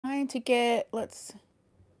trying to get, let's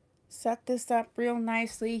set this up real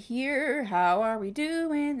nicely here. How are we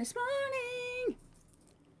doing this morning?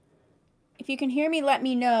 If you can hear me, let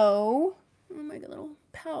me know. Oh, my little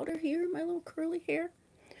powder here, my little curly hair.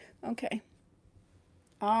 Okay.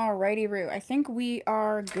 Alrighty, Roo. I think we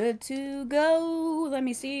are good to go. Let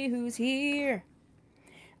me see who's here.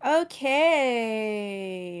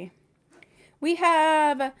 Okay. We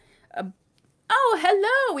have, oh,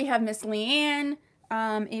 hello. We have Miss Leanne.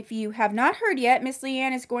 If you have not heard yet, Miss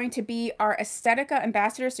Leanne is going to be our Aesthetica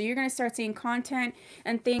ambassador. So you're going to start seeing content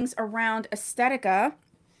and things around Aesthetica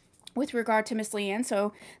with regard to Miss Leanne.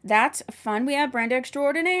 So that's fun. We have Brenda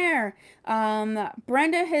Extraordinaire.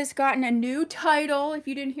 Brenda has gotten a new title, if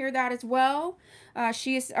you didn't hear that as well.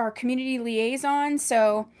 She is our community liaison.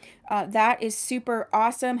 So that is super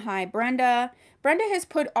awesome. Hi, Brenda. Brenda has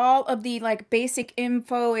put all of the like basic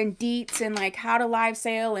info and deets and like how to live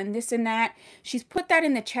sale and this and that. She's put that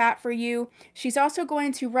in the chat for you. She's also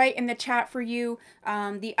going to write in the chat for you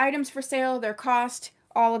the items for sale, their cost,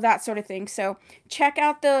 all of that sort of thing. So check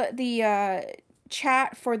out the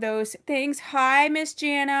chat for those things. Hi, Miss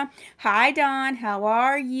Jana. Hi, Dawn. How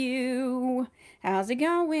are you? How's it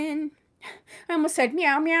going? I almost said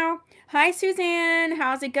meow meow. Hi, Suzanne.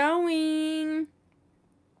 How's it going?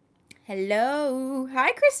 Hello.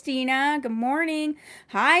 Hi, Christina. Good morning.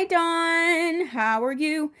 Hi, Dawn. How are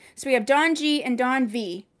you? So we have Dawn G and Dawn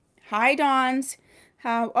V. Hi, Dawns.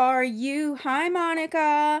 How are you? Hi,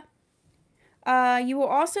 Monica. You will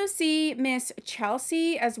also see Miss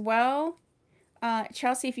Chelsea as well.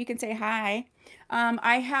 Chelsea, if you can say hi.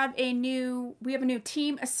 We have a new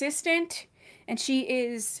team assistant, and she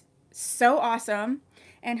is so awesome.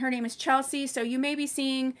 And her name is Chelsea. So you may be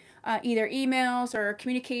seeing either emails or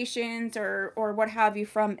communications or what have you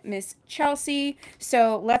from Miss Chelsea.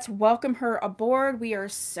 So let's welcome her aboard. We are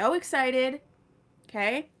so excited.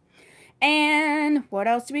 Okay. And what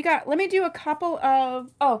else do we got? Let me do a couple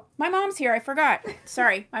of... Oh, my mom's here. I forgot.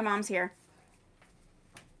 Sorry, my mom's here.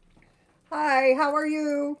 Hi, how are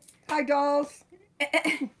you? Hi, dolls.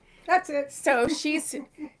 That's it. So she's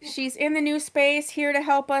in the new space here to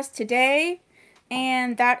help us today.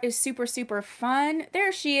 And that is super, super fun.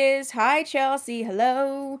 There she is. Hi, Chelsea.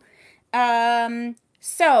 Hello.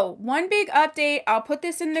 So one big update. I'll put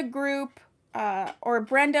this in the group. Or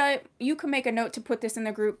Brenda, you can make a note to put this in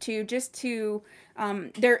the group too, just to,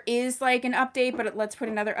 there is like an update, but let's put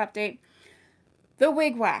another update. The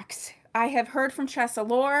wig wax. I have heard from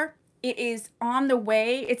Chessalor. It is on the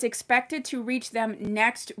way. It's expected to reach them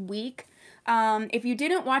next week. If you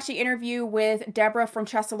didn't watch the interview with Deborah from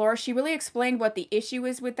Chessalor, she really explained what the issue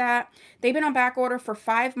is with that. They've been on back order for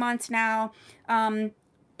 5 months now.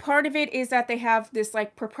 Part of it is that they have this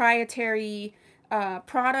like proprietary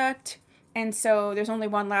product, and so there's only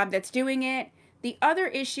one lab that's doing it. The other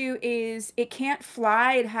issue is it can't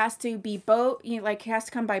fly. It has to be boat, like it has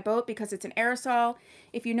to come by boat because it's an aerosol.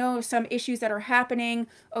 If you know some issues that are happening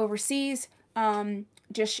overseas,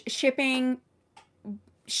 just shipping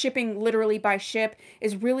literally by ship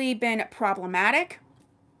has really been problematic.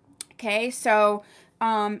 Okay, so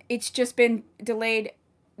it's just been delayed.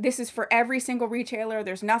 This is for every single retailer.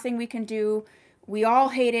 There's nothing we can do. We all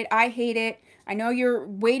hate it. I hate it. I know you're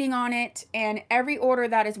waiting on it, and every order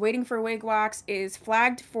that is waiting for wig wax is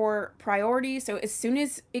flagged for priority. So as soon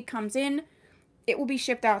as it comes in, it will be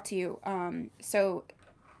shipped out to you. So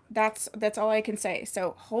that's all I can say.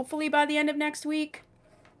 So hopefully by the end of next week.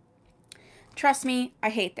 Trust me, I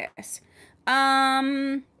hate this.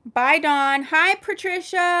 Bye, Dawn. Hi,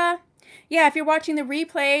 Patricia. Yeah, if you're watching the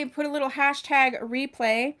replay, put a little hashtag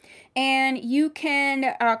replay, and you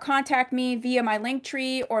can contact me via my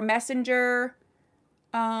Linktree or Messenger.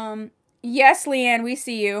 Yes, Leanne, we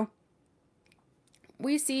see you.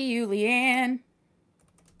 We see you, Leanne.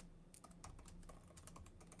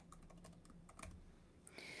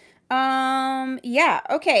 Yeah,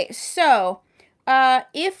 okay, so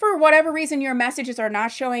if for whatever reason your messages are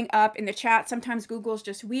not showing up in the chat, sometimes Google's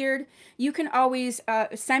just weird, you can always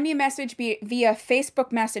send me a message via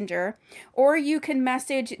Facebook Messenger, or you can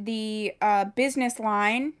message the business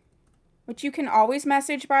line, which you can always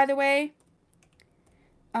message, by the way.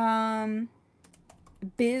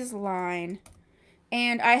 Biz line.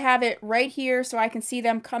 And I have it right here so I can see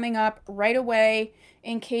them coming up right away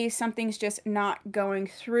in case something's just not going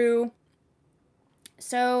through.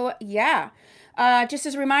 So, yeah. Just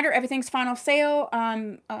as a reminder, everything's final sale.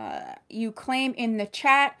 You claim in the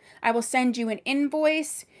chat. I will send you an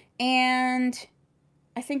invoice. And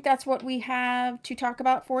I think that's what we have to talk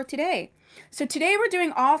about for today. So today we're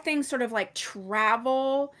doing all things sort of like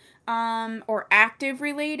travel. or active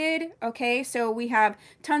related. Okay, so we have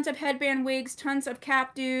tons of headband wigs, tons of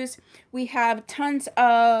capdos. We have tons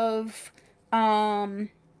of, I'm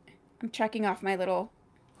checking off my little,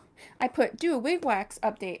 I put do a wig wax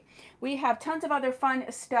update. We have tons of other fun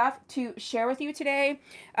stuff to share with you today.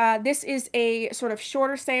 This is a sort of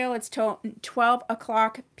shorter sale. It's till 12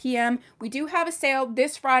 o'clock p.m. We do have a sale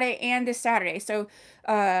this Friday and this Saturday. So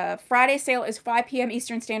Friday sale is 5 p.m.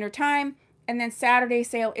 Eastern Standard Time. And then Saturday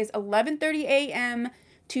sale is 11:30 a.m.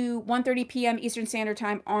 to 1:30 p.m. Eastern Standard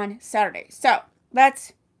Time on Saturday. So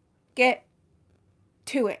let's get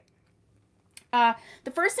to it.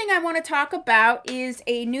 The first thing I want to talk about is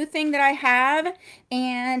a new thing that I have,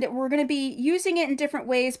 and we're going to be using it in different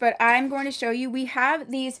ways, but I'm going to show you. We have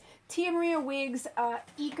these Tia Maria Wigs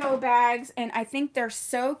eco bags, and I think they're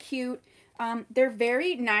so cute. They're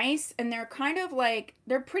very nice, and they're kind of like,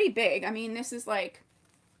 they're pretty big. I mean, this is like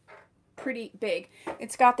pretty big.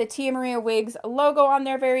 It's got the Tia Maria Wigs logo on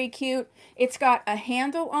there, very cute. It's got a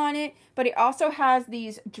handle on it, but it also has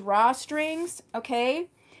these drawstrings, okay?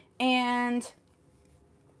 And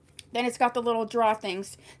then it's got the little draw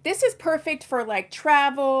things. This is perfect for like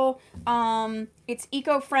travel. It's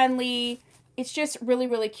eco-friendly. It's just really,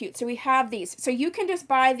 really cute. So we have these. So you can just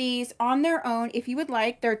buy these on their own if you would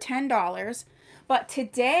like. They're $10. But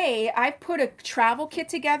today I've put a travel kit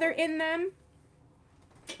together in them.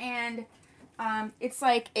 And it's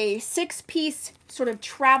like a 6-piece sort of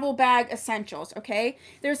travel bag essentials, okay?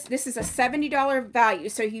 This is a $70 value.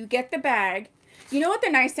 So you get the bag. You know what the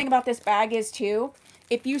nice thing about this bag is too?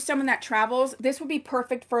 If you're someone that travels, this would be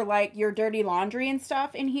perfect for like your dirty laundry and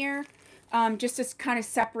stuff in here. Just to kind of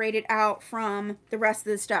separate it out from the rest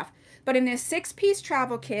of the stuff. But in this 6-piece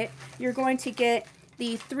travel kit, you're going to get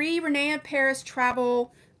the 3 Renee Paris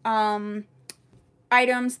travel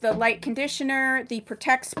items, the light conditioner, the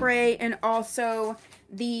Protect spray, and also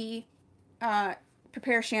the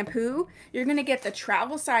Prepare shampoo. You're going to get the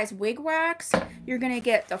travel size wig wax. You're going to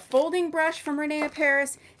get the folding brush from Renee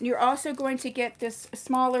Paris. And you're also going to get this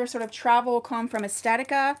smaller sort of travel comb from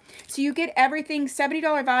Estetica. So you get everything,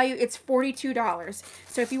 $70 value. It's $42.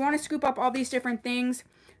 So if you want to scoop up all these different things,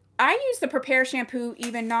 I use the Prepare shampoo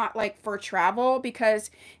even not like for travel because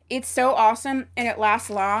it's so awesome and it lasts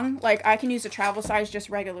long. Like I can use a travel size just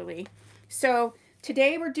regularly. So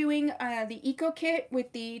today we're doing the Eco Kit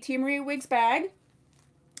with the Tia Maria Wigs bag.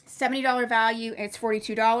 $70 value, and it's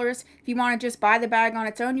 $42. If you want to just buy the bag on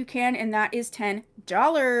its own, you can, and that is $10.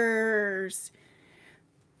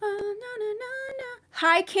 Oh, no.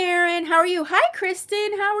 Hi, Karen. How are you? Hi,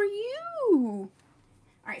 Kristen. How are you? All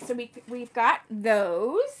right, so we've got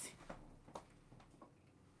those.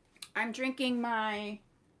 I'm drinking my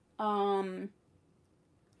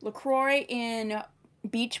LaCroix in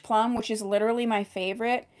Beach Plum, which is literally my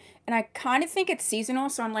favorite. And I kind of think it's seasonal,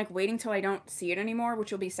 so I'm like waiting till I don't see it anymore,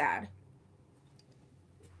 which will be sad.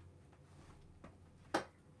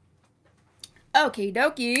 Okie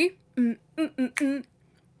dokie.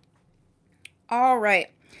 All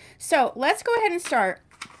right. So let's go ahead and start.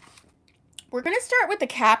 We're going to start with the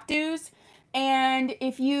capdos. And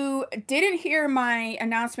if you didn't hear my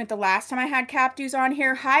announcement the last time I had capdos on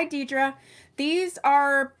here, hi, Deidre. These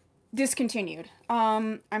are discontinued.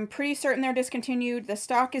 I'm pretty certain they're discontinued. The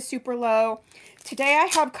stock is super low. Today I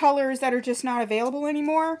have colors that are just not available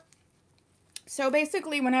anymore. So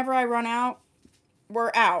basically whenever I run out,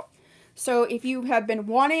 we're out. So if you have been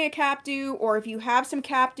wanting a capdo or if you have some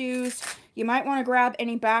capdos, you might want to grab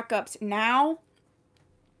any backups now.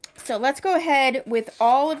 So let's go ahead with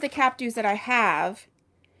all of the capdos that I have.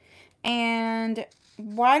 And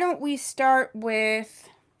why don't we start with,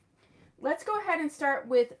 let's go ahead and start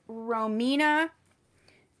with Romina.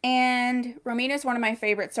 And Romina is one of my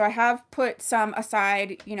favorites. So I have put some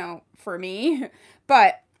aside, you know, for me.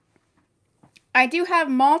 But I do have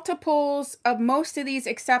multiples of most of these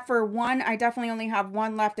except for one. I definitely only have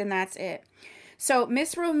one left and that's it. So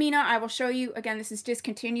Miss Romina, I will show you, again, this is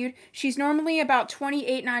discontinued. She's normally about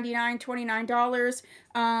 $28.99,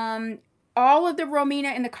 $29. All of the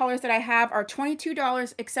Romina in the colors that I have are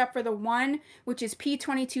 $22 except for the one, which is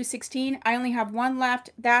P2216. I only have one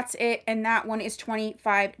left. That's it. And that one is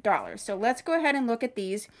 $25. So let's go ahead and look at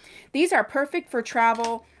these. These are perfect for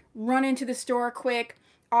travel, run into the store quick,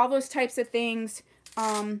 all those types of things.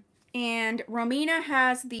 And Romina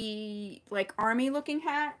has the like army looking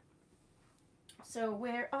hat. So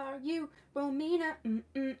where are you, Romina? I'm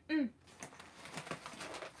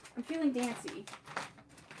feeling dancy.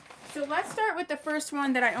 So let's start with the first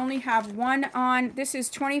one that I only have one on. This is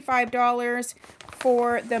 $25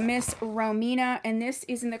 for the Miss Romina, and this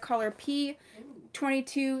is in the color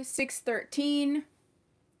P22613.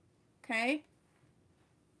 Okay.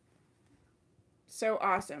 So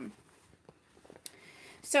awesome.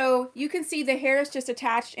 So you can see the hair is just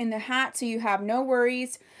attached in the hat, so you have no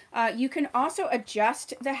worries. You can also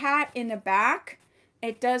adjust the hat in the back.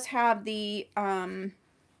 It does have the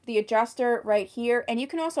adjuster right here, and you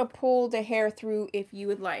can also pull the hair through if you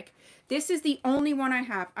would like. This is the only one I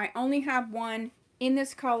have. I only have one in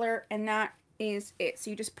this color, and that is it. So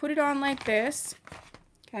you just put it on like this,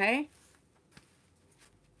 okay?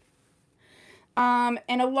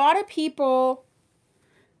 And a lot of people,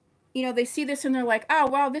 you know, they see this and they're like, oh,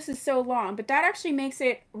 wow, this is so long. But that actually makes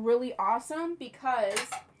it really awesome because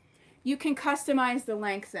you can customize the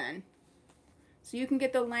length then. So you can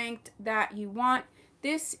get the length that you want.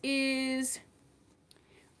 This is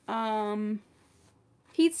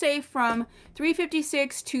heat safe from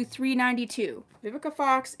 356 to 392. Vivica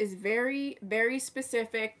Fox is very, very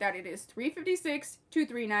specific that it is 356 to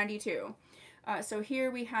 392. So here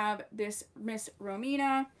we have this Miss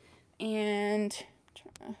Romina, and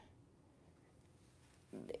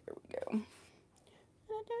there we go.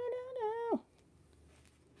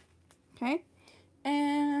 Okay,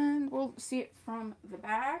 and we'll see it from the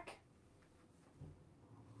back.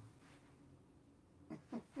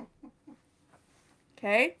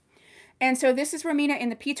 Okay, and so this is Romina in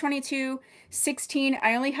the P22 16.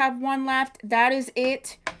 I only have one left. That is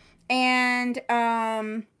it. And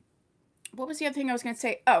what was the other thing I was going to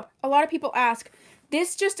say? Oh, a lot of people ask,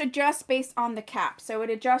 this just adjusts based on the cap. So it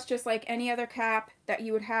adjusts just like any other cap that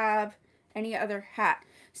you would have, any other hat.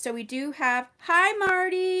 So we do have, hi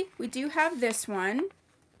Marty, we do have this one.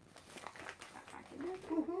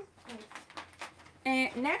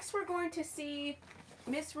 And next we're going to see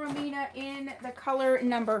Miss Romina in the color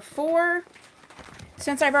number 4.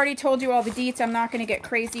 Since I've already told you all the deets, I'm not going to get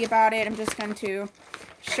crazy about it. I'm just going to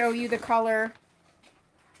show you the color.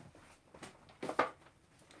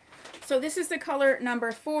 So this is the color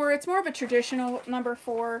number 4. It's more of a traditional number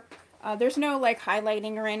 4. There's no like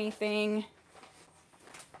highlighting or anything.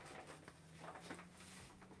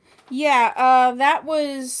 Yeah, that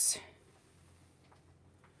was...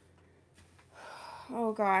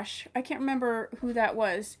 Oh gosh, I can't remember who that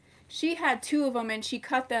was. She had 2 of them and she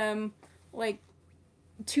cut them like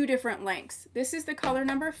 2 different lengths. This is the color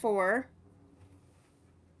number 4.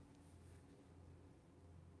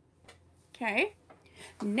 Okay.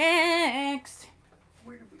 Next.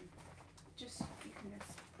 Where do we? Just, you can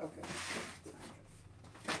just... Okay.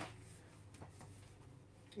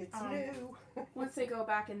 It's new. Once they go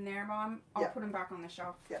back in there, Mom, I'll put them back on the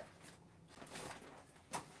shelf. Yeah.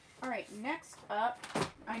 All right, next up,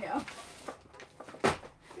 I know.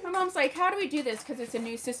 My mom's like, how do we do this? Because it's a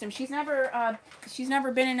new system. She's never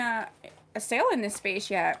been in a sale in this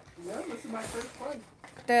space yet. No, this is my first one.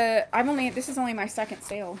 This is only my second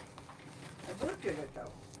sale. I worked in it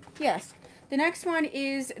though. Yes. The next one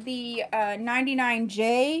is the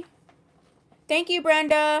 99J. Thank you,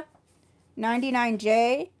 Brenda.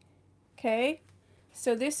 99J. Okay.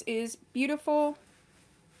 So this is beautiful.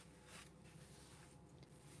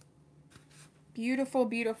 Beautiful,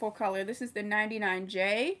 beautiful color. This is the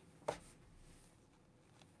 99J.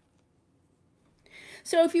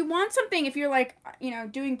 So if you want something, if you're like, you know,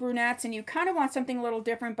 doing brunettes and you kind of want something a little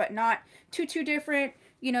different, but not too different,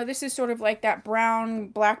 you know, this is sort of like that brown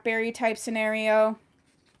blackberry type scenario.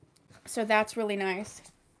 So that's really nice.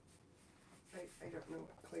 I don't know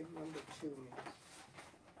what claim number 2 means.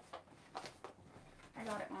 I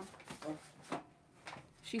got it, Mom. Oh.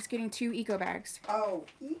 She's getting 2 eco bags. Oh,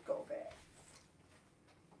 eco bags.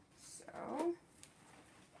 So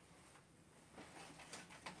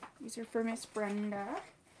these are for Miss Brenda.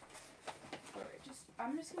 All right,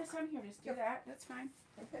 I'm just gonna sign here. Just do that. That's fine.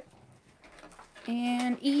 Okay.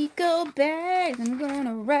 And eco bags. I'm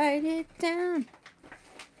gonna write it down.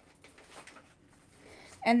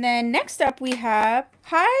 And then next up we have,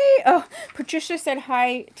 hi. Oh, Patricia said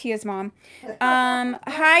hi, Tia's mom.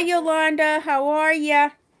 Hi Yolanda. How are ya?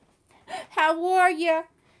 How are ya?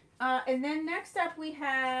 And then next up we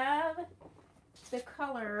have the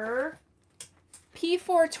color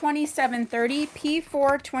P42730.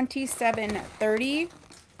 P42730.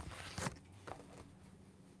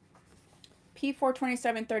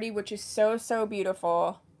 P42730, which is so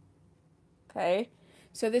beautiful. Okay.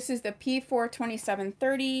 So this is the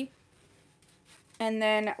P42730. And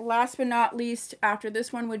then last but not least, after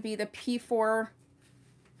this one would be the the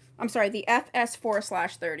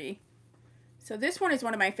FS4/30. So this one is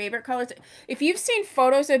one of my favorite colors. If you've seen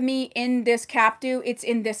photos of me in this capdo, it's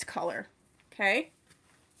in this color. Okay.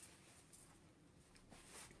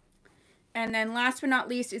 And then last but not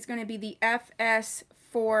least is going to be the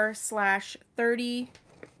FS4/30.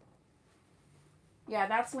 Yeah,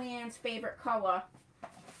 that's Leanne's favorite color.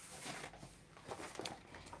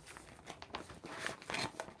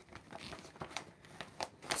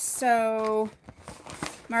 So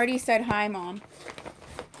Marty said hi, Mom.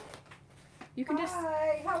 You can just...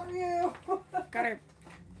 Hi, how are you? Gotta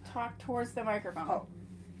talk towards the microphone. Oh.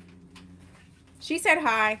 She said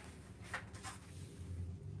hi.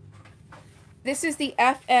 This is the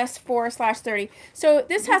FS4/30. So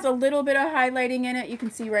this has a little bit of highlighting in it. You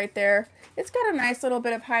can see right there. It's got a nice little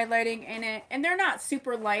bit of highlighting in it. And they're not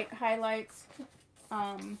super light highlights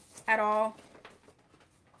at all.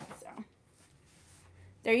 So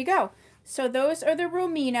there you go. So those are the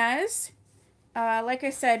Rominas. Like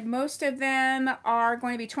I said, most of them are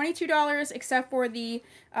going to be $22 except for the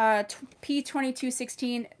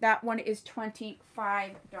P2216. That one is $25.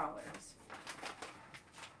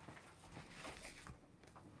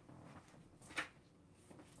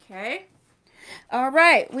 Okay. All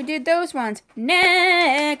right, we did those ones.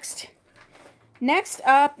 Next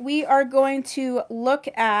up, we are going to look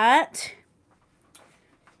at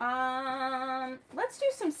let's do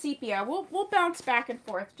some sepia. We'll bounce back and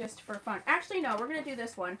forth just for fun. Actually, no, we're going to do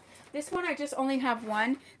this one. This one I just only have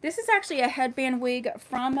one. This is actually a headband wig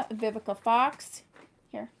from Vivica Fox.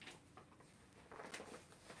 Here.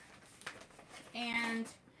 And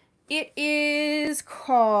it is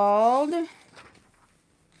called...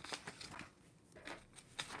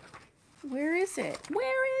 Where is it?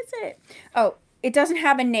 Where is it? Oh, it doesn't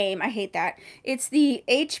have a name. I hate that. It's the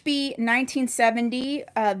HB 1970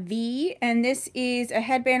 V, and this is a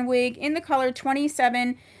headband wig in the color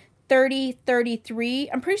 27-30-33.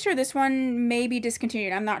 I'm pretty sure this one may be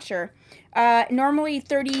discontinued. I'm not sure. Normally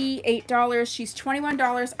 $38. She's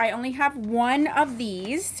 $21. I only have one of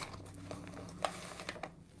these.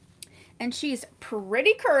 And she's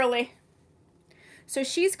pretty curly. So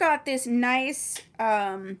she's got this nice...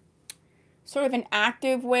 sort of an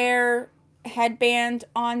active wear headband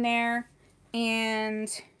on there,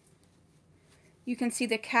 and you can see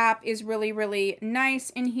the cap is really, really nice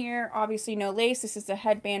in here. Obviously no lace. This is a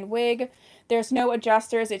headband wig. There's no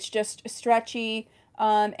adjusters. It's just stretchy,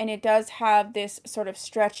 and it does have this sort of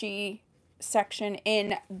stretchy section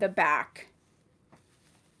in the back.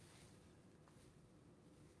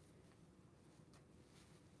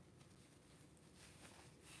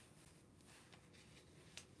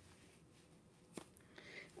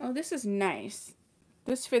 Oh, this is nice.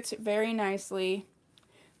 This fits very nicely.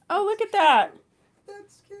 Oh, look at that.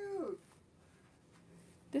 That's cute.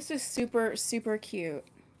 This is super, super cute.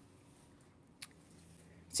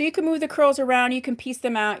 So you can move the curls around. You can piece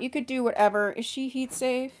them out. You could do whatever. Is she heat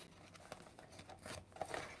safe?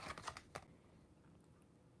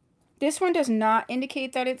 This one does not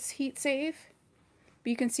indicate that it's heat safe. But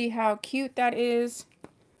you can see how cute that is.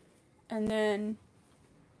 And then...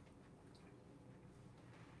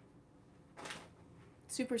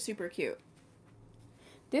 super, super cute.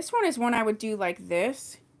 This one is one I would do like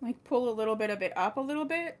this. Like pull a little bit of it up a little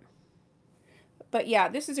bit. But yeah,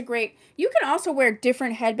 this is a great... You can also wear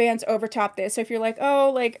different headbands over top this. So if you're like,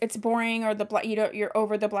 oh, like it's boring or the black, you're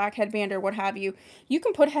over the black headband or what have you. You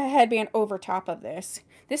can put a headband over top of this.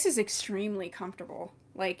 This is extremely comfortable.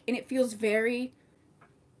 Like, and it feels very,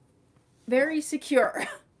 very secure.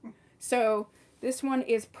 So this one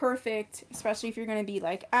is perfect, especially if you're going to be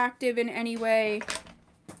like active in any way.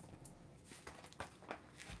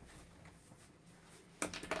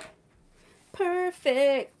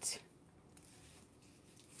 Perfect.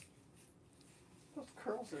 Those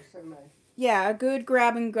curls are so nice. Yeah, a good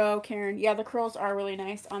grab and go, Karen. Yeah, the curls are really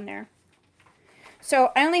nice on there.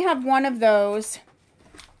 So I only have one of those.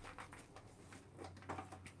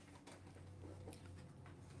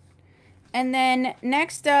 And then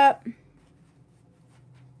next up,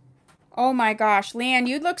 oh my gosh, Leanne,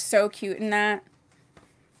 you'd look so cute in that.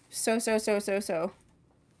 So.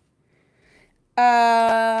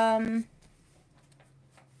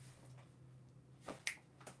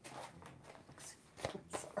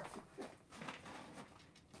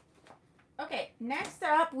 Okay, next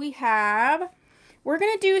up we're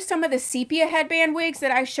going to do some of the sepia headband wigs that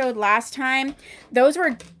I showed last time. Those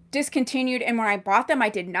were discontinued, and when I bought them, I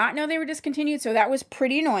did not know they were discontinued, so that was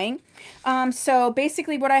pretty annoying. So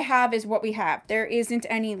basically what I have is what we have. There isn't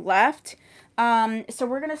any left. So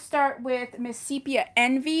we're going to start with Miss Sepia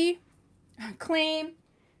Envy. Claim.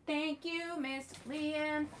 Thank you, Miss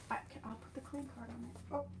Leanne. I'll put the claim card on it.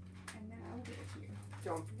 Oh. And then I will give it to you.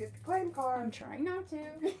 Don't forget the claim card. I'm trying not to.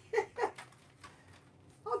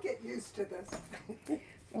 I'll get used to this.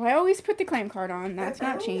 Well, I always put the claim card on. That's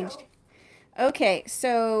not changed. Okay,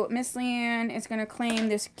 so Miss Leanne is going to claim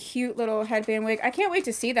this cute little headband wig. I can't wait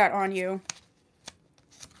to see that on you.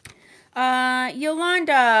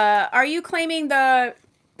 Yolanda, are you claiming the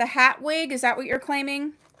hat wig? Is that what you're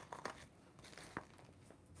claiming?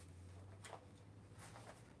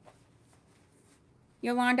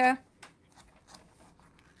 Yolanda?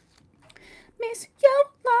 Miss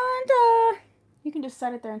Yolanda. You can just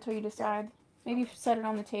set it there until you decide. Maybe set it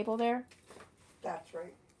on the table there. That's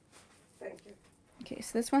right. Thank you. Okay,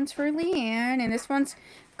 so this one's for Leanne, and this one's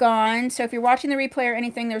gone. So if you're watching the replay or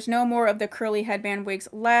anything, there's no more of the curly headband wigs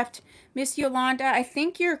left. Miss Yolanda, I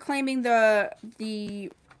think you're claiming the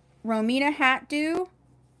Romina hat do,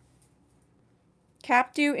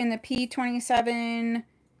 cap do in the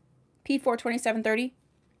P42730.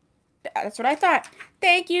 That's what I thought.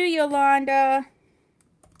 Thank you, Yolanda.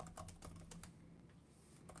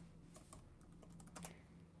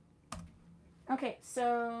 Okay,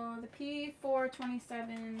 so the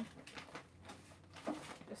P427,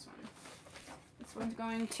 this one. This one's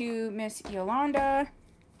going to Miss Yolanda.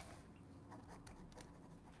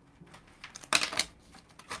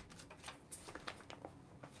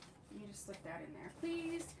 You just slip that in there,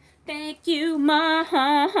 please. Thank you,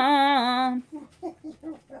 Mom.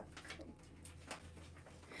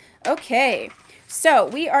 Okay, so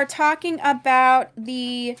we are talking about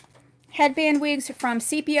the headband wigs from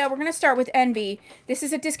Sepia. We're going to start with Envy. This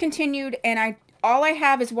is a discontinued, and all I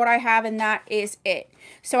have is what I have, and that is it.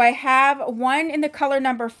 So I have one in the color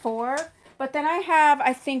number 4, but then I have,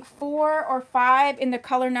 I think, 4 or 5 in the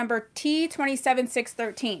color number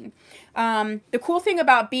T27613. The cool thing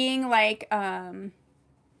about being like Leanne,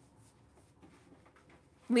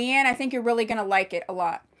 I think you're really going to like it a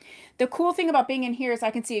lot. The cool thing about being in here is I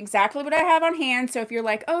can see exactly what I have on hand. So if you're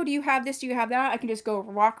like, oh, do you have this? Do you have that? I can just go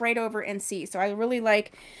walk right over and see. So I really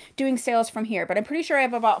like doing sales from here. But I'm pretty sure I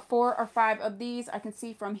have about 4 or 5 of these I can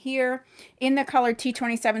see from here in the color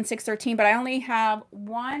T27613. But I only have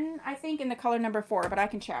one, I think, in the color number 4. But I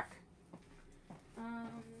can check.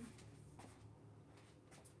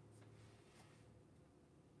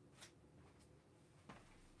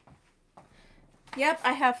 Yep,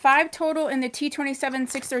 I have 5 total in the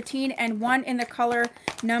T27613 and 1 in the color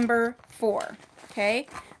number 4. Okay,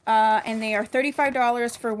 and they are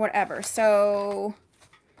 $35 for whatever. So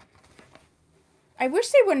I wish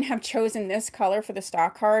they wouldn't have chosen this color for the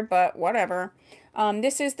stock card, but whatever.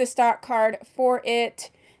 This is the stock card for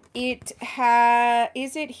it.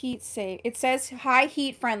 Is it heat safe? It says high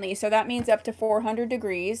heat friendly, so that means up to 400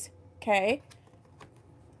 degrees. Okay.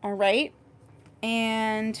 All right.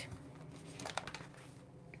 And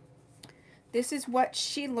this is what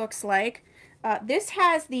she looks like. This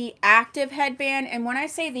has the active headband, and when I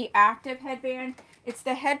say the active headband, it's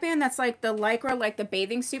the headband that's like the Lycra, like the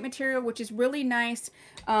bathing suit material, which is really nice.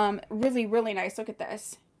 Really, really nice. Look at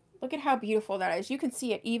this. Look at how beautiful that is. You can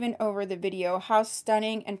see it even over the video, how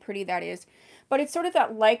stunning and pretty that is. But it's sort of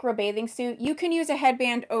that Lycra bathing suit. You can use a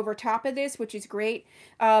headband over top of this, which is great,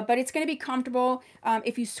 but it's going to be comfortable.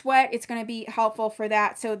 If you sweat, it's going to be helpful for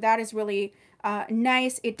that. So that is really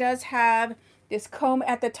nice. It does have this comb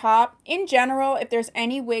at the top. In general, if there's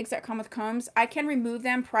any wigs that come with combs, I can remove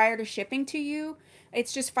them prior to shipping to you.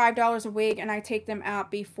 It's just $5 a wig, and I take them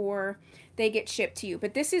out before they get shipped to you.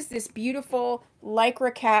 But this is this beautiful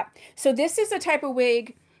Lycra cap. So this is the type of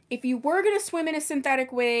wig, if you were going to swim in a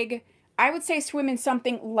synthetic wig, I would say swim in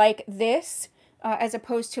something like this. As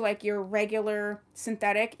opposed to like your regular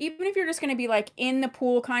synthetic. Even if you're just going to be like in the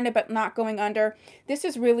pool kind of, but not going under, this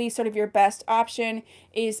is really sort of your best option,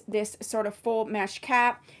 is this sort of full mesh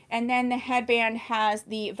cap. And then the headband has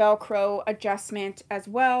the Velcro adjustment as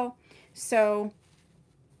well. So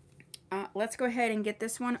let's go ahead and get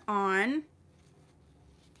this one on.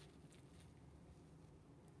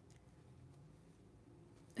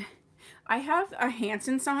 I have a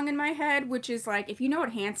Hanson song in my head, which is like, if you know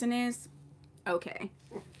what Hanson is, okay.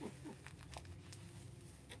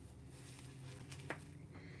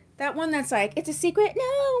 That one that's like, it's a secret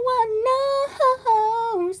no one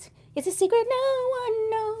knows. It's a secret no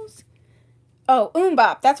one knows. Oh,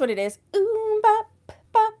 bop. That's what it is. Bop,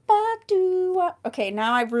 bop, bop, doo wop. Okay,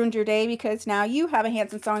 now I've ruined your day because now you have a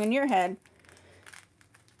Hanson song in your head.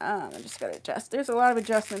 I just gotta adjust. There's a lot of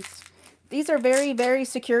adjustments. These are very, very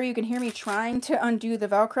secure. You can hear me trying to undo the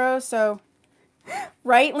Velcro, so...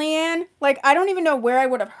 Right, Leanne? Like, I don't even know where I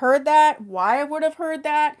would have heard that, why I would have heard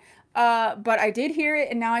that, but I did hear it,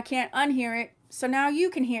 and now I can't unhear it, so now you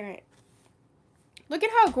can hear it. Look at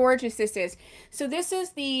how gorgeous this is. So this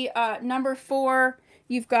is the number 4.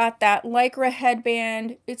 You've got that Lycra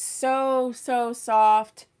headband. It's so, so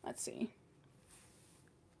soft. Let's see.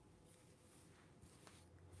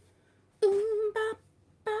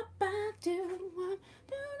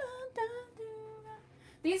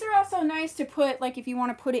 These are also nice to put, like, if you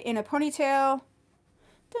want to put it in a ponytail.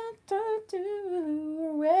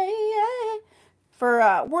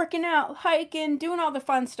 for working out, hiking, doing all the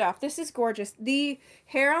fun stuff. This is gorgeous. The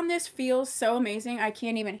hair on this feels so amazing. I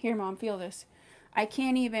can't even, here, Mom, feel this. I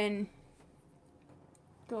can't even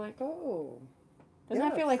go like, Oh. doesn't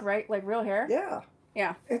that feel like real hair? Yeah.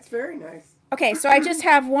 Yeah. It's very nice. Okay, so I just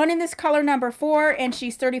have one in this color number 4, and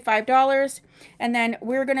she's $35. And then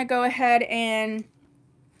we're going to go ahead and...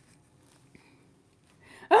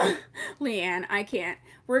 Leanne, I can't.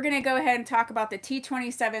 We're going to go ahead and talk about the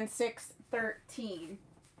T27 613.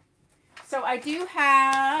 So I do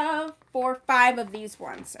have 5 of these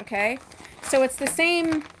ones, okay? So it's the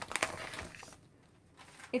same...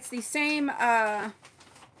 It's the same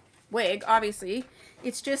wig, obviously.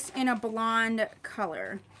 It's just in a blonde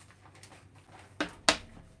color.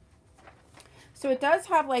 So it does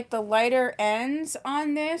have like the lighter ends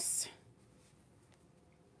on this.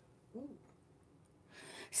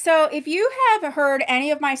 So if you have heard any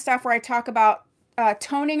of my stuff where I talk about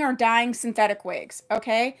toning or dyeing synthetic wigs,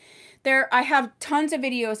 okay? I have tons of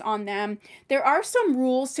videos on them. There are some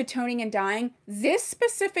rules to toning and dyeing. This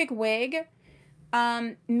specific wig,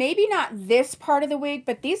 maybe not this part of the wig,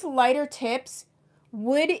 but these lighter tips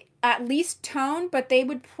would at least tone, but they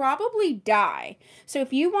would probably dye. So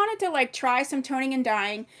if you wanted to like try some toning and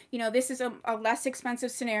dyeing, you know, this is a less expensive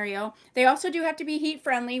scenario. They also do have to be heat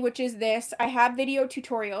friendly, which is this. I have video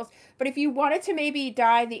tutorials, but if you wanted to maybe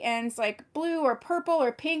dye the ends like blue or purple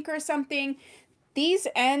or pink or something, these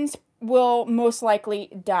ends will most likely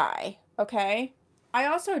dye, okay? I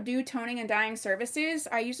also do toning and dyeing services.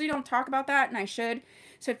 I usually don't talk about that, and I should.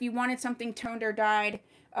 So if you wanted something toned or dyed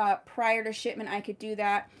prior to shipment, I could do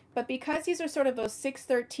that. But because these are sort of those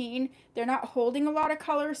 613, they're not holding a lot of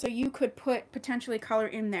color, so you could put potentially color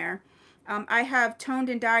in there. I have toned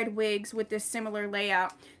and dyed wigs with this similar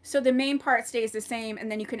layout. So the main part stays the same, and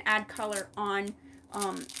then you can add color on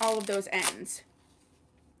all of those ends.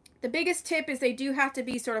 The biggest tip is they do have to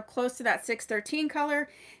be sort of close to that 613 color,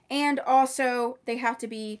 and also they have to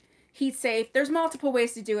be heat safe. There's multiple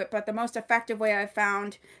ways to do it, but the most effective way I've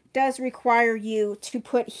found does require you to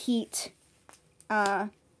put heat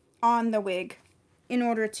on the wig in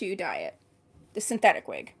order to dye it, the synthetic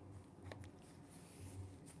wig.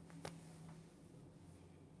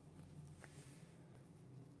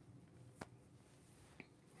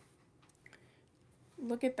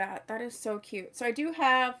 Look at that. That is so cute. So I do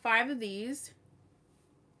have 5 of these.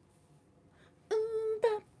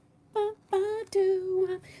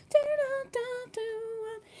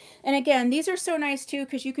 And again, these are so nice too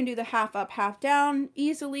because you can do the half up, half down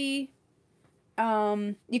easily.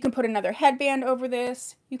 You can put another headband over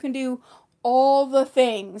this. You can do all the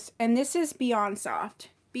things. And this is beyond soft.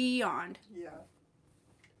 Beyond. Yeah.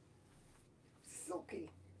 Silky.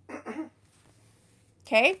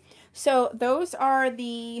 Okay. So those are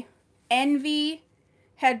the Envy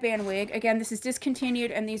headband wig. Again, this is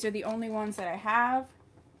discontinued, and these are the only ones that I have.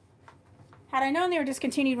 Had I known they were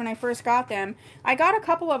discontinued when I first got them, I got a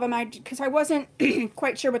couple of them because I wasn't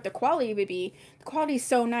quite sure what the quality would be. The quality is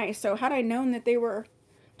so nice. So had I known that they were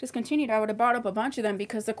discontinued, I would have bought up a bunch of them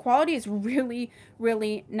because the quality is really,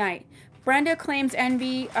 really nice. Brenda claims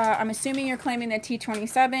Envy. I'm assuming you're claiming the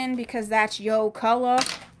T27 because that's your color.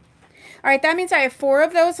 All right, that means I have 4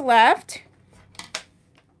 of those left.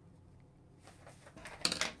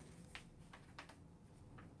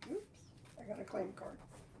 Oops, I got a claim card.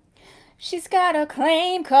 She's got a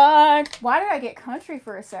claim card. Why did I get country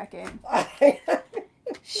for a second?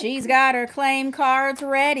 She's got her claim cards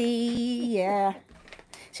ready. Yeah.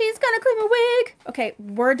 She's gonna claim a wig. Okay,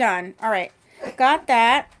 we're done. All right, got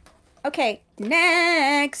that. Okay,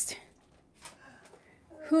 next.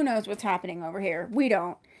 Who knows what's happening over here? We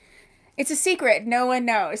don't. It's a secret. No one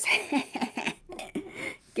knows.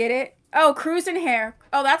 Get it? Oh, cruising hair.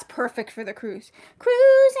 Oh, that's perfect for the cruise.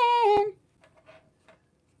 Cruising.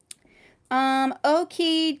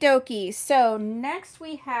 Okie dokie. So next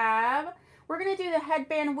we're going to do the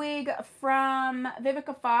headband wig from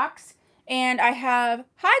Vivica Fox. And I have,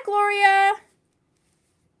 hi Gloria.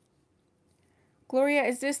 Gloria,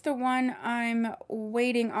 is this the one I'm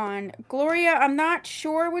waiting on? Gloria, I'm not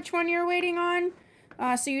sure which one you're waiting on.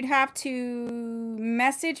 So you'd have to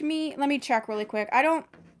message me. Let me check really quick. I don't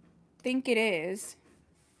think it is.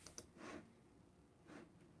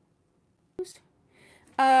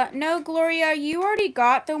 No, Gloria, you already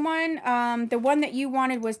got the one. The one that you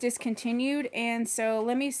wanted was discontinued. And so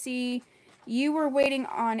let me see. You were waiting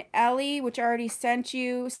on Ellie, which I already sent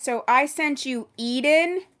you. So I sent you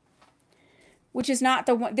Eden, which is not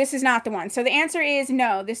the one. This is not the one. So the answer is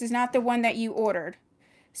no, this is not the one that you ordered.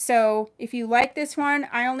 So if you like this one,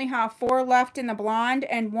 I only have 4 left in the blonde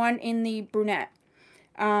and 1 in the brunette.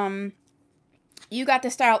 You got the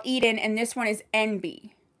style Eden, and this one is NB.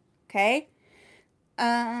 Okay.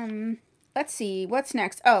 Let's see, what's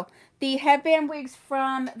next? Oh, the headband wigs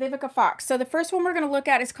from Vivica Fox. So the first one we're going to look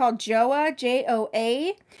at is called Joa,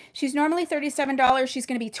 J-O-A. She's normally $37. She's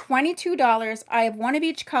going to be $22. I have one of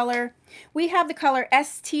each color. We have the color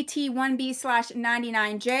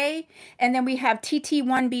STT1B/99J, and then we have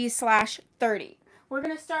TT1B/30. We're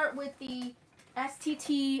going to start with the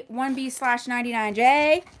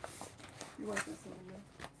STT1B/99J. You want this one?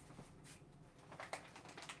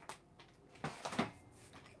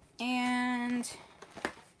 And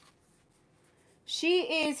she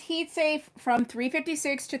is heat safe from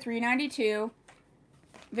 356 to 392.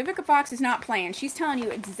 Vivica Fox is not playing. She's telling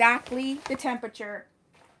you exactly the temperature.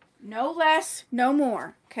 No less, no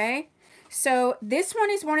more. Okay? So this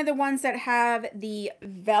one is one of the ones that have the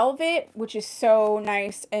velvet, which is so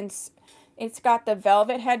nice. And it's got the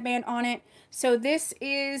velvet headband on it. So this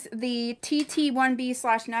is the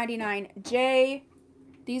TT1B/99J.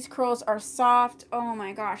 These curls are soft. Oh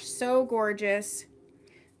my gosh, so gorgeous.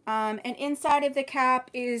 And inside of the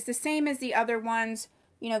cap is the same as the other ones.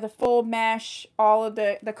 You know, the full mesh, all of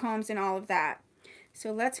the combs and all of that.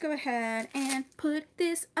 So let's go ahead and put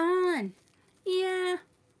this on. Yeah.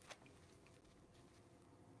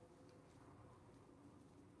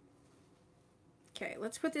 Okay,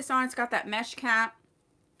 let's put this on. It's got that mesh cap.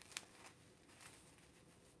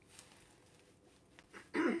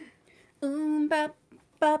 Bop.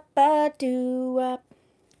 Ba-ba-doo-up.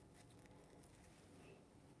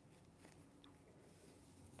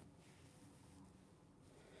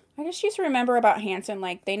 I just used to remember about Hanson,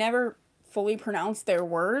 like, they never fully pronounced their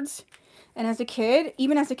words. And as a kid,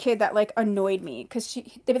 even as a kid, that, like, annoyed me. Because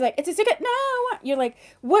they'd be like, it's a secret. No! You're like,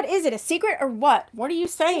 what is it? A secret or what? What are you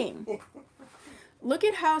saying? Look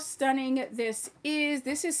at how stunning this is.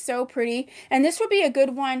 This is so pretty. And this would be a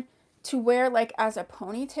good one to wear, like, as a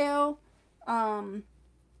ponytail. Oh,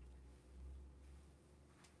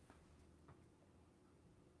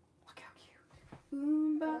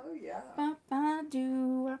 yeah.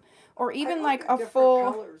 Or even like a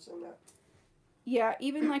full colors in that. Yeah,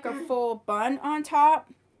 even like a full bun on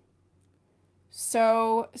top.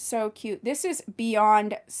 So cute. This is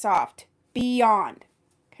beyond soft. Beyond.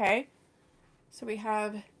 Okay? So we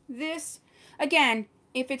have this. Again,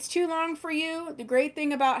 if it's too long for you, the great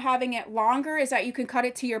thing about having it longer is that you can cut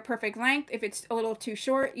it to your perfect length. If it's a little too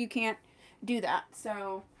short, you can't do that.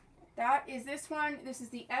 So that is this one. This is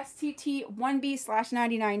the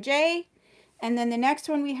STT1B/99J. And then the next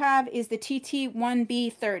one we have is the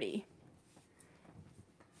TT1B30.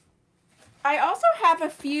 I also have a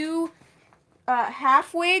few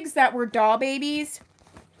half wigs that were doll babies.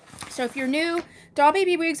 So if you're new, doll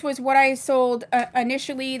baby wigs was what I sold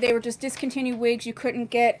initially. They were just discontinued wigs. You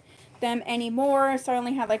couldn't get them anymore. So I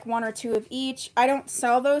only had like one or two of each. I don't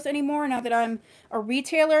sell those anymore now that I'm a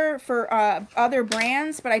retailer for other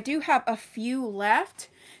brands, but I do have a few left.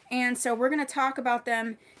 And so we're going to talk about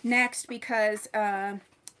them next because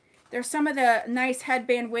there's some of the nice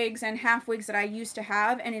headband wigs and half wigs that I used to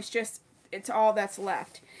have, and it's all that's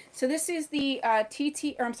left. So this is the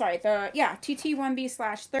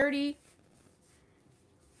TT1B/30.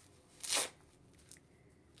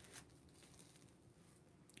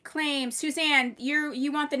 Claim, Suzanne,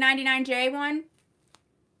 you want the 99J one?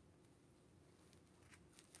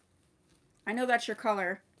 I know that's your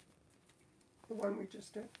color. The one we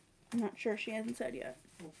just did. I'm not sure. She hasn't said yet.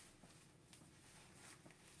 Oh.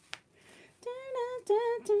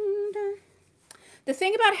 The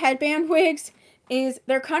thing about headband wigs is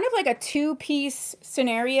they're kind of like a two-piece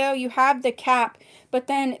scenario. You have the cap, but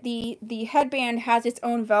then the headband has its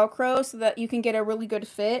own Velcro so that you can get a really good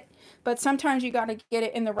fit. But sometimes you got to get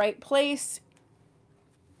it in the right place.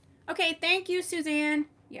 Okay, thank you, Suzanne.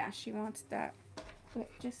 Yeah, she wants that. Wait,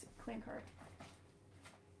 just clank her.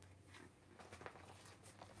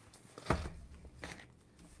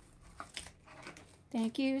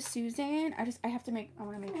 Thank you, Suzanne. I want to make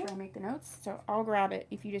sure I make the notes, so I'll grab it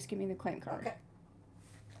if you just give me the claim card. Okay.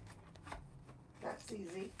 That's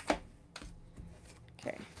easy.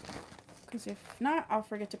 Okay. Because if not, I'll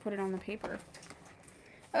forget to put it on the paper.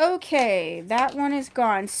 Okay, that one is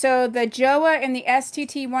gone. So the Joa and the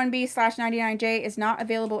STT1B/99J is not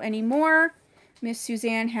available anymore. Miss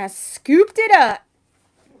Suzanne has scooped it up.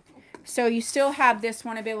 So you still have this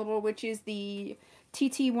one available, which is the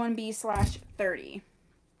TT1B/30.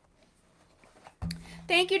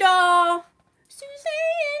 Thank you, doll.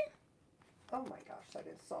 Suzanne. Oh my gosh, that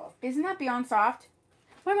is soft. Isn't that beyond soft?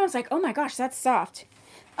 My mom's like, oh my gosh, that's soft.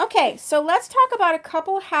 Okay, so let's talk about a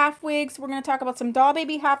couple half wigs. We're going to talk about some doll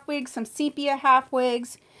baby half wigs, some sepia half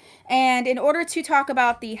wigs. And in order to talk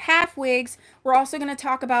about the half wigs, we're also going to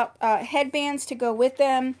talk about headbands to go with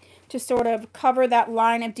them to sort of cover that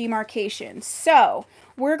line of demarcation. So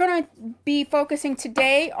we're going to be focusing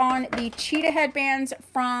today on the cheetah headbands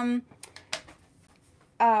from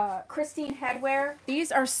Christine Headwear.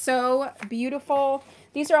 These are so beautiful.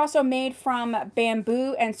 These are also made from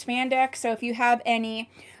bamboo and spandex. So if you have any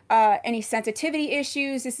sensitivity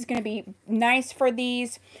issues, this is going to be nice for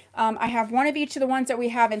these. I have one of each of the ones that we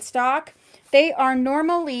have in stock. They are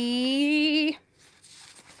normally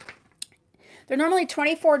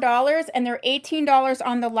 $24 and they're $18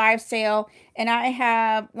 on the live sale. And I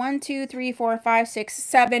have 1, 2, 3, 4, 5, 6,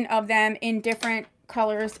 7 of them in different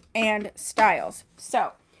colors and styles.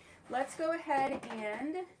 So let's go ahead and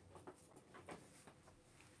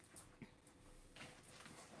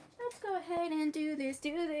do this.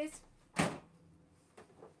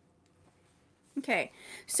 Okay,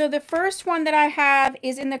 so the first one that I have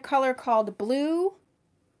is in the color called blue.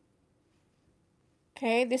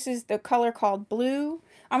 Okay, this is the color called blue.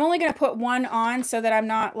 I'm only going to put one on so that I'm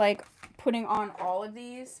not like putting on all of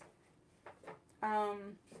these.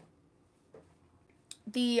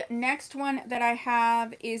 The next one that I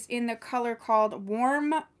have is in the color called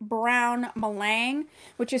warm brown Malang,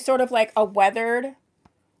 which is sort of like a weathered.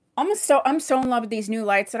 I'm so in love with these new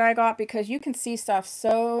lights that I got because you can see stuff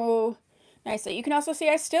so nicely. You can also see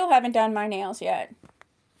I still haven't done my nails yet.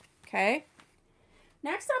 Okay.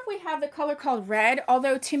 Next up we have the color called red,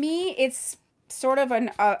 although to me it's sort of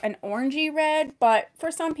an orangey red, but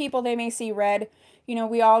for some people they may see red. You know,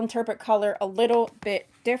 we all interpret color a little bit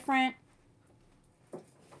different.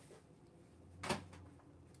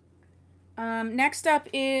 Next up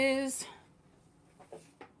is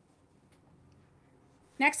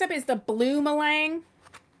the blue Malang.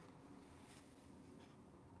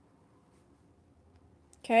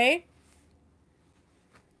 Okay.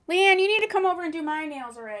 Leanne, you need to come over and do my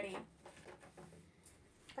nails already.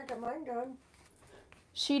 I got mine done.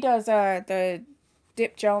 She does the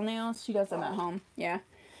dip gel nails. She does them at home. Yeah.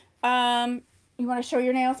 You want to show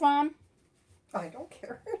your nails, Mom? I don't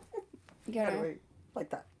care. You gotta Anyway, like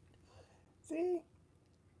that. See?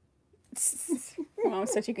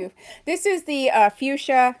 Mom's such a goof. This is the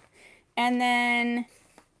fuchsia, and then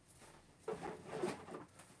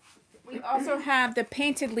we also have the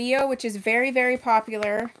painted Leo, which is very, very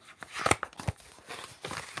popular,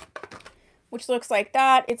 which looks like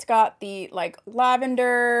that. It's got the like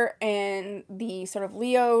lavender and the sort of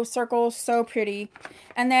Leo circles, so pretty.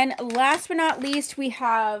 And then last but not least, we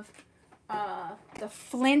have the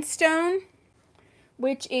Flintstone,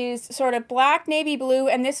 which is sort of black, navy blue,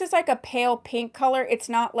 and this is like a pale pink color. It's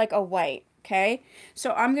not like a white, okay?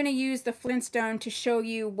 So I'm going to use the Flintstone to show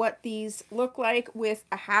you what these look like with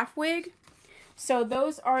a half wig. So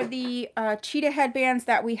those are the cheetah headbands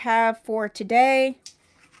that we have for today.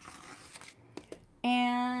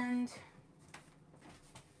 And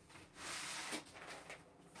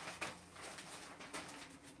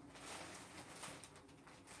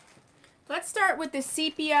let's start with the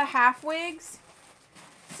sepia half wigs.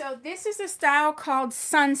 So this is a style called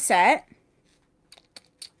Sunset.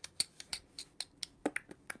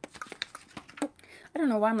 I don't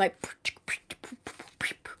know why I'm like.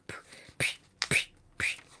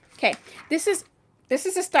 Okay, this is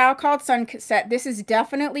a style called Sunset. This is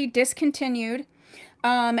definitely discontinued.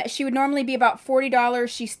 She would normally be about $40.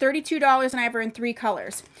 She's $32 and I have her in 3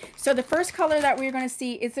 colors. So the first color that we're going to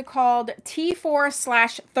see is called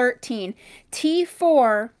T4/13.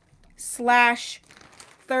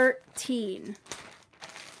 T4/13.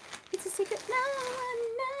 It's a secret no one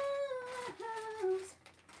knows.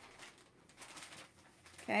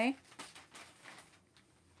 Okay.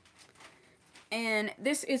 And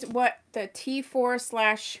this is what the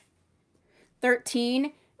T4/13.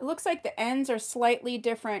 It looks like the ends are slightly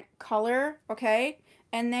different color, okay?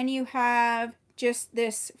 And then you have just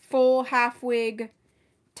this full half wig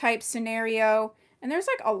type scenario. And there's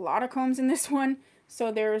like a lot of combs in this one.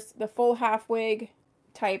 So there's the full half wig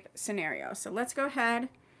type scenario. So let's go ahead.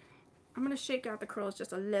 I'm going to shake out the curls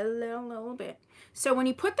just a little bit. So when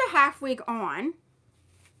you put the half wig on,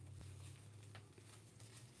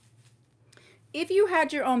 if you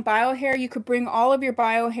had your own bio hair, you could bring all of your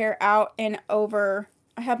bio hair out and over.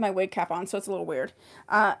 I have my wig cap on, so it's a little weird.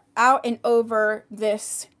 Out and over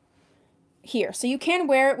this here. So you can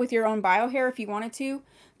wear it with your own bio hair if you wanted to.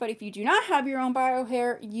 But if you do not have your own bio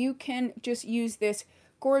hair, you can just use this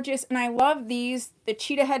gorgeous. And I love these, the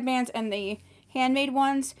cheetah headbands and the handmade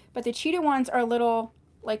ones. But the cheetah ones are a little,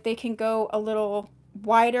 like they can go a little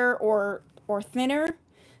wider or thinner.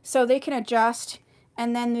 So they can adjust.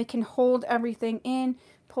 And then they can hold everything in,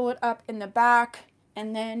 pull it up in the back.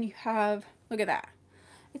 And then you have, look at that.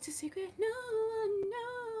 It's a secret no one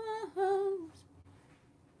knows.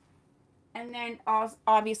 And then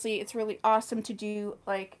obviously it's really awesome to do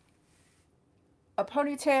like a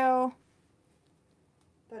ponytail.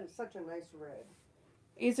 That is such a nice red.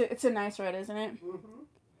 It's a nice red, isn't it? Mm-hmm.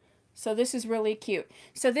 So this is really cute.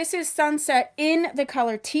 So this is Sunset in the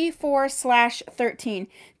color T4/13.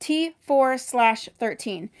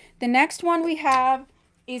 T4/13. The next one we have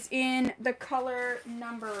is in the color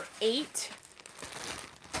number 8.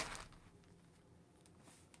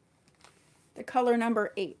 The color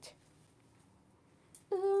number 8.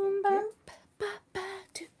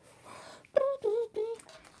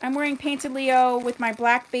 I'm wearing Painted Leo with my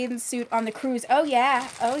black bathing suit on the cruise. Oh yeah,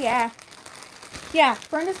 oh yeah. Yeah,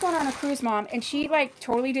 Brenda's going on a cruise, Mom, and she like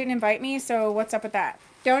totally didn't invite me, so what's up with that?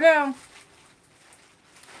 Don't know.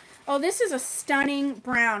 Oh, this is a stunning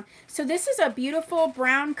brown. So this is a beautiful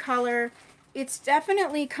brown color. It's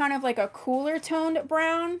definitely kind of like a cooler toned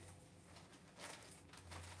brown.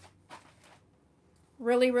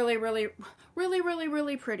 Really, really, really, really, really,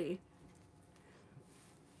 really pretty.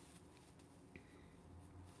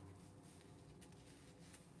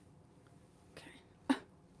 Okay.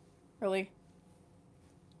 Really?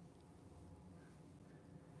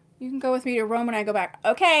 You can go with me to Rome when I go back.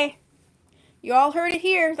 Okay. You all heard it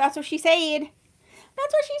here. That's what she said.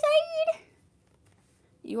 That's what she said.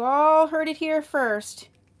 You all heard it here first.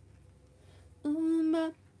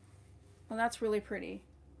 Well, that's really pretty.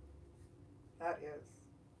 That is.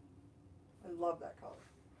 I love that color.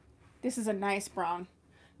 This is a nice brown.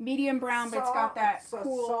 Medium brown, but it's got that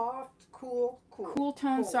cool, soft, cool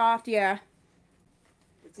tone, cool. soft, yeah.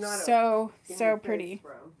 It's not so pretty.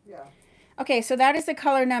 Brown. Yeah. Okay, so that is the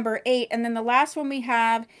color number 8, and then the last one we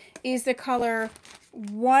have is the color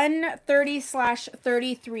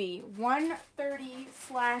 130/33.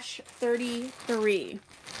 130/33.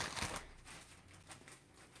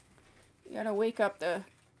 You gotta wake up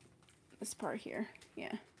this part here.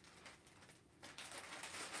 Yeah.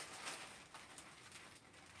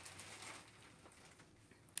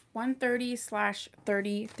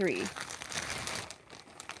 (130/33).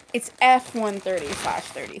 It's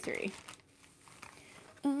F130/33.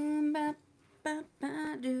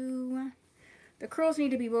 The curls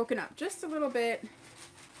need to be woken up just a little bit.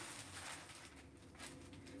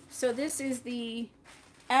 So this is the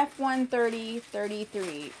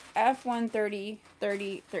F130/33.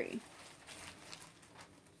 F130/33.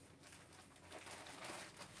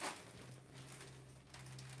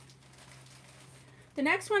 The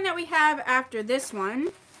next one that we have after this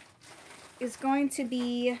one is going to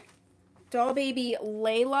be Doll Baby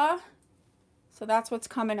Layla. So that's what's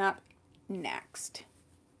coming up next.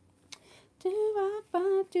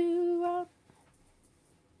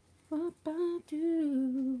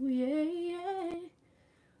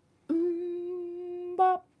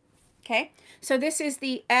 Okay, so this is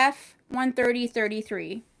the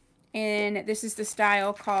F130/33, and this is the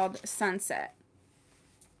style called Sunset.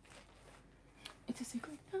 It's a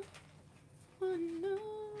secret.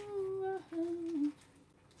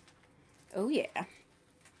 Oh yeah.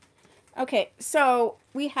 Okay, so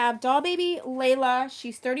we have Doll Baby Layla.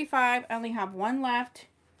 She's 35. I only have one left.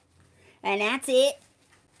 And that's it.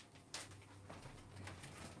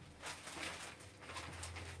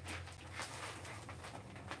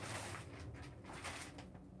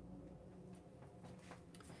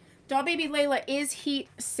 Doll Baby Layla is heat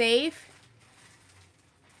safe.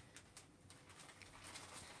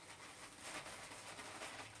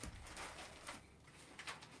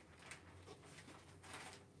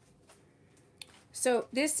 So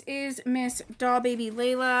this is Miss Doll Baby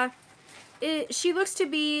Layla. She looks to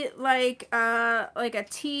be like a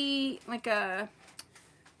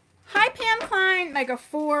high Pam Klein, like a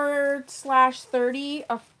 4/30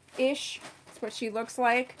 ish. That's what she looks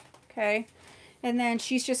like. Okay, and then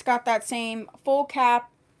she's just got that same full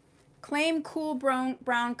cap, claim cool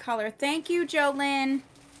brown color. Thank you, Jolynn.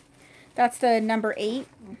 That's the number 8.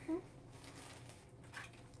 Mm-hmm.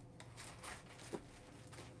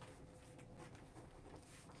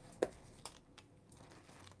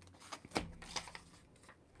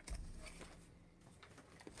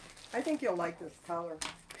 I think you'll like this color.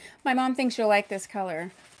 My mom thinks you'll like this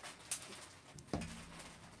color.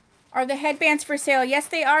 Are the headbands for sale? Yes,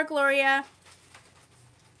 they are, Gloria.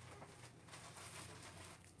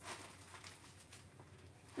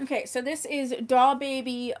 Okay, so this is Doll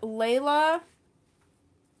Baby Layla.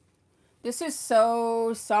 This is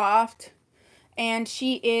so soft, and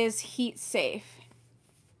she is heat safe.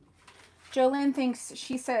 Jolynn thinks,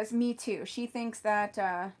 she says, me too. She thinks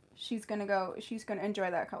that she's gonna enjoy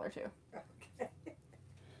that color too. Okay.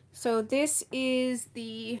 So this is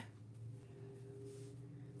the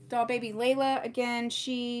Doll Baby Layla. Again,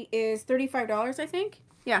 she is $35, I think.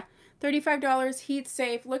 Yeah, $35, heat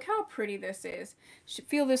safe. Look how pretty this is.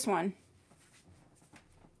 Feel this one.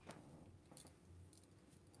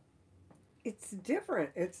 It's different.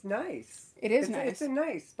 It's nice. It is nice. It's a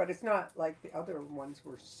nice, but it's not like the other ones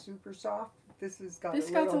were super soft. This has got this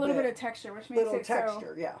a got a little bit bit of texture, which makes it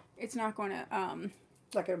texture, so yeah. It's not going to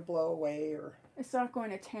It's not going to blow away or. It's not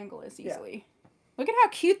going to tangle as easily. Yeah. Look at how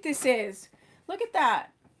cute this is. Look at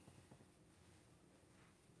that.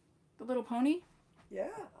 The little pony. Yeah.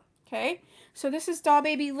 Okay. So this is Doll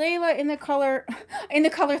Baby Layla in the color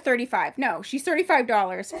 35. No, she's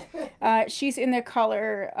 $35. She's in the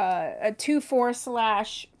color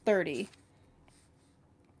 24/30.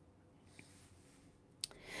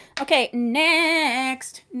 Okay,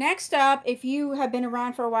 next up, if you have been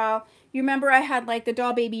around for a while, you remember I had like the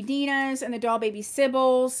Doll Baby Dinas and the Doll Baby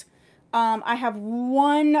Sybils. I have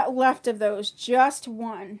one left of those, just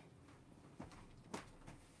one.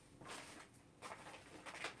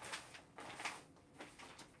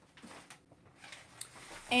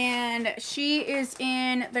 And she is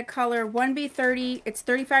in the color 1B30. It's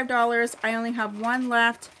 $35. I only have one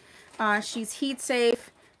left. She's heat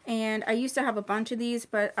safe. And I used to have a bunch of these,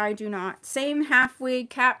 but I do not. Same half wig,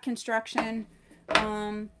 cap construction.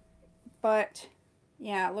 But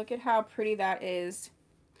yeah, look at how pretty that is.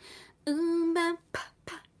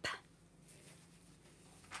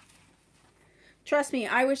 Trust me,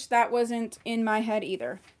 I wish that wasn't in my head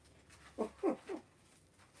either.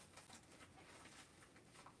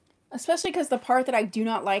 Especially because the part that I do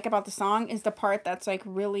not like about the song is the part that's like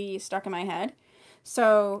really stuck in my head.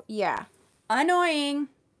 So yeah, annoying.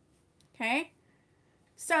 Okay,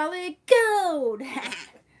 solid gold.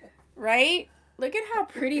 Right? Look at how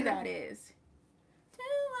pretty that is.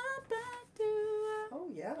 Oh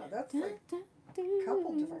yeah, that's like a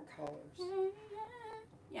couple different colors.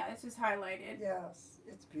 Yeah, this is highlighted. Yes,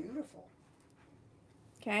 it's beautiful.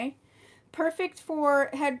 Okay, perfect for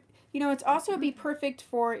head. You know, it's also be perfect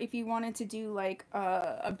for if you wanted to do like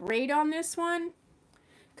a braid on this one,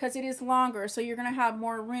 because it is longer, so you're gonna have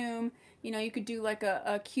more room. You know, you could do like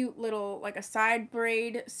a cute little, like a side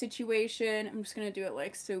braid situation. I'm just gonna do it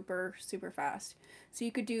like super fast. So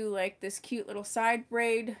you could do like this cute little side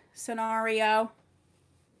braid scenario.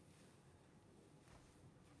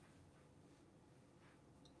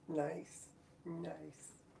 Nice.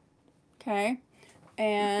 Okay.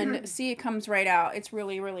 And see, it comes right out. It's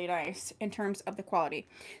really nice in terms of the quality.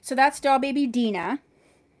 So that's Doll Baby Dina.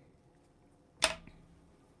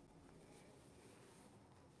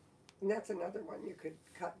 And that's another one you could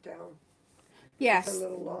cut down. Yes. It's a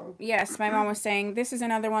little long. Yes, my mom was saying this is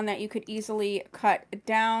another one that you could easily cut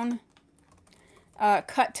down.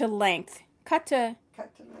 Cut to length. Cut to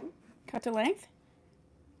length?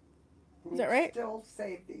 Is that right? Still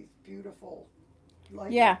save these beautiful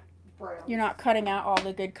light browns. You're not cutting out all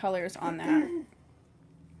the good colors on that.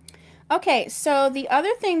 Okay, so the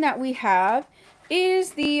other thing that we have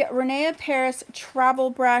is the Renee Paris travel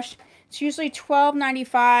brush. It's usually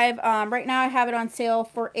 $12.95. Right now I have it on sale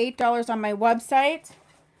for $8 on my website.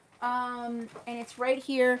 And it's right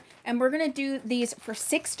here. And we're going to do these for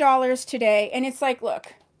 $6 today. And it's like,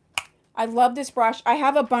 look, I love this brush. I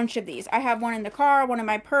have a bunch of these. I have one in the car, one in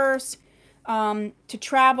my purse, to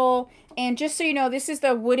travel. And just so you know, this is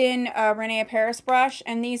the wooden Renee Paris brush.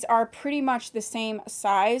 And these are pretty much the same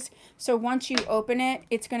size. So once you open it,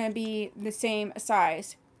 it's going to be the same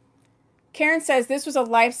size. Karen says this was a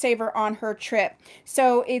lifesaver on her trip.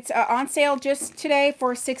 So it's on sale just today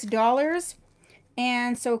for $6.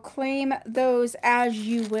 And so claim those as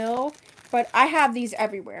you will. But I have these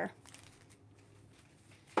everywhere.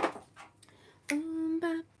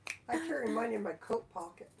 I carry mine in my coat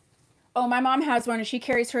pocket. Oh, my mom has one and she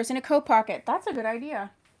carries hers in a coat pocket. That's a good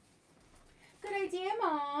idea. Good idea,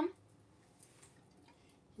 Mom.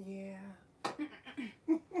 Yeah.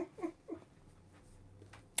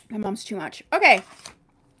 My mom's too much. Okay.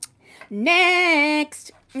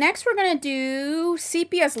 Next we're going to do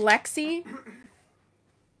Sepia's Lexi.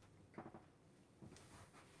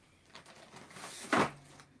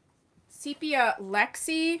 Sepia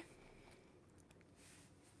Lexi.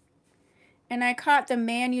 And I caught the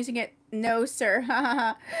man using it. No, sir.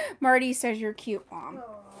 Marty says you're cute, Mom.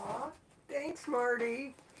 Aww. Thanks,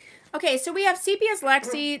 Marty. Okay, so we have Sepia's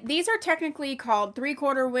Lexi. These are technically called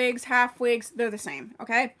 3/4 wigs, half wigs. They're the same,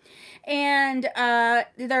 okay? And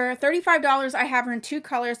they're $35. I have her in two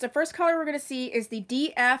colors. The first color we're going to see is the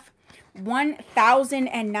DF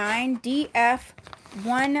 1009. DF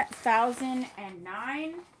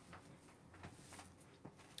 1009.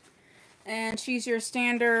 And she's your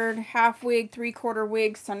standard half wig, 3/4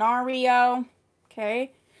 wig scenario.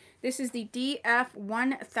 Okay. This is the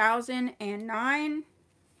DF1009.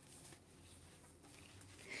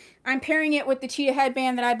 I'm pairing it with the cheetah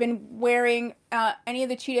headband that I've been wearing. Any of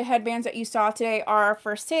the cheetah headbands that you saw today are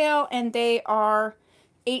for sale, and they are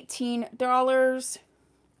 $18.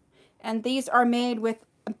 And these are made with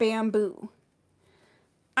bamboo.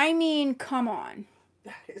 I mean, come on.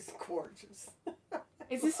 That is gorgeous.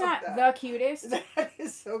 Is this not the cutest? That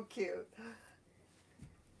is so cute.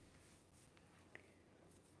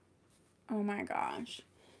 Oh my gosh.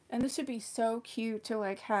 And this would be so cute to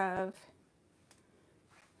like have.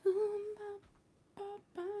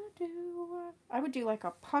 I would do like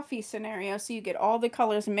a puffy scenario so you get all the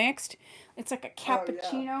colors mixed. It's like a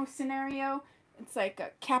cappuccino scenario. It's like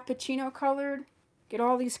a cappuccino colored. Get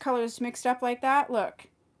all these colors mixed up like that. Look.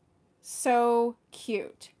 So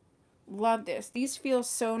cute. Love this. These feel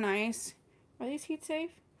so nice. Are these heat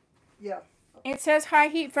safe? Yeah. It says high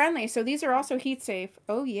heat friendly, so these are also heat safe.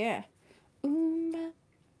 Oh yeah.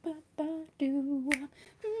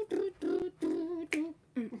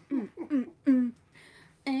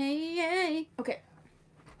 Okay.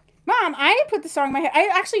 Mom, I didn't put the song in my head. I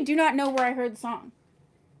actually do not know where I heard the song.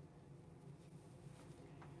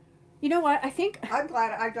 You know what? I think... I'm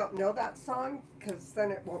glad I don't know that song, because then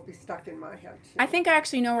it won't be stuck in my head. Too. I think I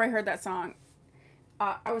actually know where I heard that song.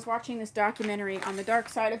 I was watching this documentary on the dark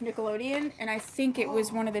side of Nickelodeon, and I think it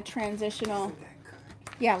was one of the transitional... Isn't that good?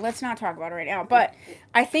 Yeah, let's not talk about it right now, but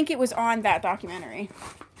I think it was on that documentary.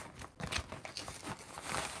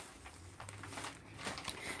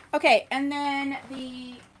 Okay, and then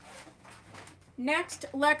the next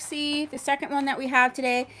Lexi, the second one that we have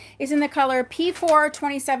today, is in the color P4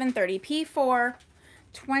 2730. P4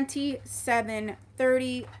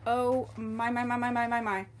 2730. Oh,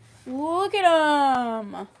 my. Look at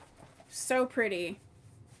them. So pretty.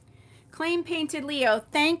 Claim Painted Leo.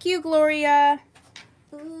 Thank you, Gloria.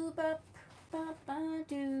 Ooh, ba, ba, ba,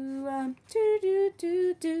 do, do, do,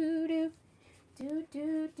 do, do, do. Do,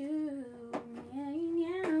 do, do, meow,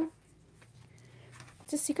 meow.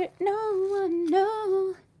 It's a secret no one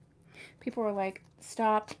knows. People were like,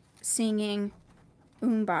 stop singing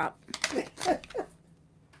Bop.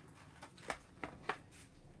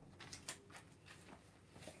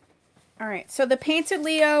 Alright, so the Painted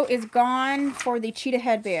Leo is gone for the cheetah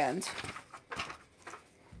headband.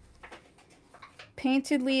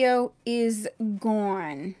 Painted Leo is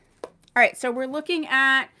gone. Alright, so we're looking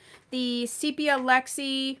at the Sepia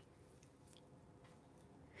Lexi.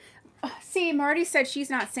 Oh, see, Marty said she's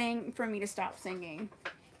not saying for me to stop singing.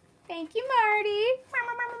 Thank you, Marty.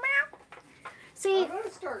 See,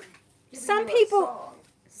 some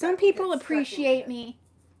people appreciate me,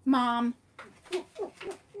 Mom.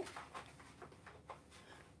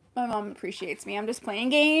 My mom appreciates me. I'm just playing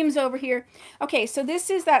games over here. Okay, so this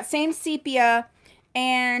is that same sepia,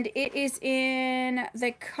 and it is in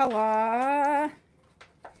the color...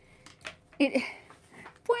 Brenda.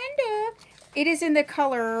 It is in the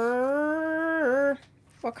color...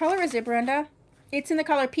 What color is it, Brenda? It's in the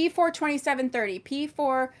color P4 2730.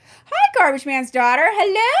 P4... Hi, Garbage Man's daughter.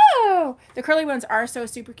 Hello! The curly ones are so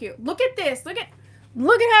super cute. Look at this. Look at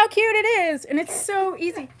how cute it is. And it's so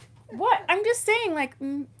easy. What? I'm just saying, like...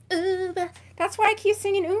 that's why I keep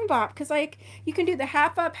singing Bop. Because, like, you can do the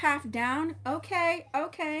half up, half down. Okay.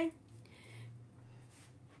 Okay.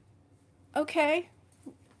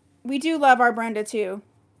 We do love our Brenda, too.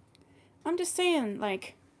 I'm just saying,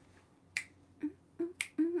 like...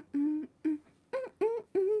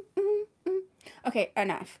 Okay,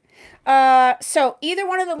 enough. So, either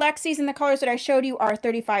one of the Lexis in the colors that I showed you are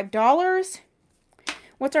 $35.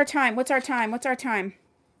 What's our time?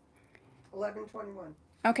 11:21.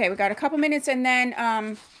 Okay, we got a couple minutes, and then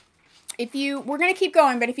we're going to keep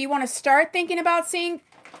going, but if you want to start thinking about seeing...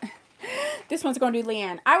 This one's going to do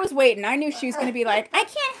Leanne. I was waiting. I knew she was going to be like, I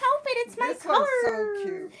can't help it. It's my color. This one's so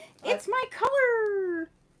cute. It's my color.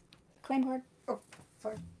 Claim card. Oh,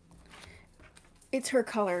 sorry. It's her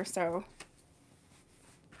color, so...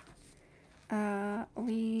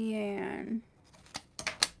 Leanne.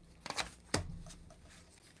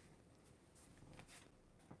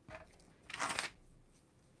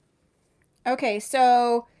 Okay,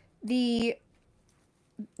 so the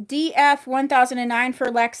DF 1009 for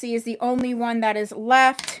Lexi is the only one that is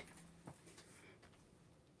left.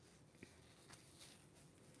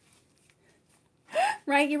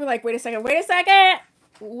 Right? You were like, wait a second.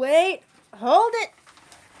 Wait, hold it.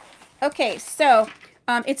 Okay, so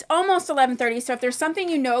it's almost 11:30, so if there's something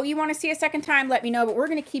you want to see a second time, let me know, but we're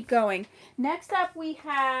going to keep going. Next up, we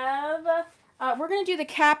have, we're going to do the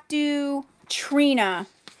Capdo Trina.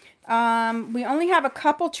 We only have a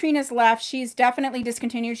couple Trinas left. She's definitely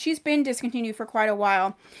discontinued. She's been discontinued for quite a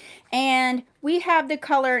while. And we have the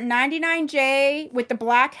color 99J with the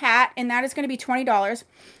black hat, and that is going to be $20.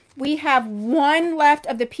 We have one left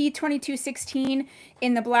of the P2216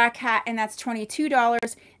 in the black hat, and that's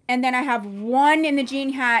 $22. And then I have one in the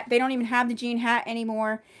jean hat. They don't even have the jean hat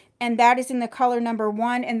anymore. And that is in the color number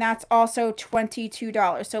 1, and that's also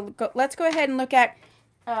 $22. So let's go ahead and look at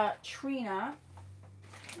Trina.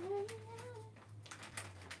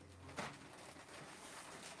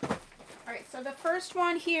 Alright, so the first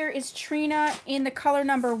one here is Trina in the color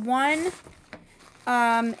number 1.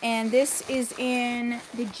 And this is in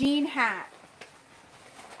the jean hat.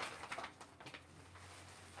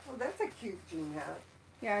 Oh, that's a cute jean hat.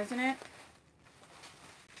 Yeah, isn't it?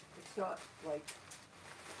 It's not like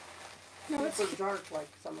super dark like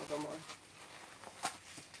some of them are.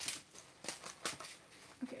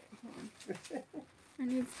 Okay, hold on. I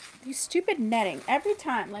need these stupid netting every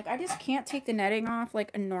time. Like, I just can't take the netting off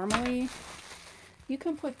like normally. You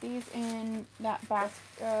can put these in that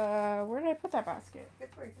basket. Where did I put that basket?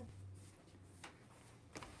 It's right there.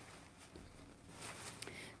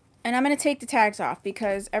 And I'm going to take the tags off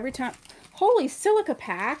because every time... Holy silica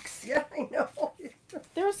packs. Yeah, I know.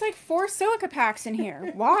 There's like 4 silica packs in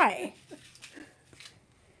here. Why?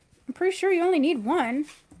 I'm pretty sure you only need 1.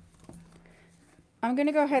 I'm going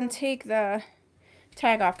to go ahead and take the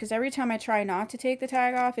tag off because every time I try not to take the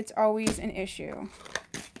tag off, it's always an issue.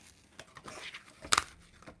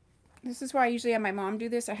 This is why I usually have my mom do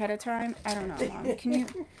this ahead of time. I don't know, Mom. Can you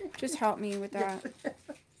just help me with that?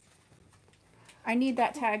 I need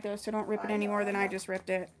that tag, though, so don't rip it any more than I just ripped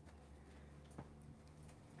it.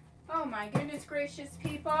 Oh, my goodness gracious,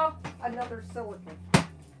 people. Another silicone.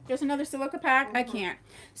 There's another silica pack? I can't.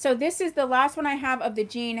 So this is the last one I have of the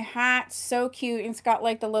jean hat. So cute. It's got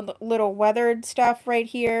like the little weathered stuff right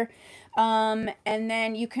here. And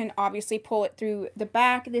then you can obviously pull it through the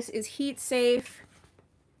back. This is heat safe.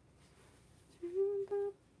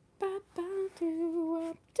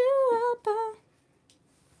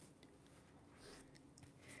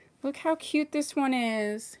 Look how cute this one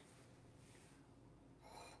is.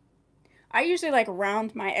 I usually like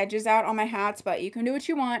round my edges out on my hats, but you can do what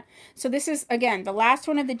you want. So this is, again, the last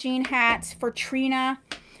one of the jean hats for Trina,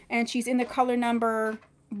 and she's in the color number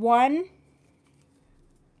 1.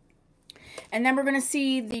 And then we're going to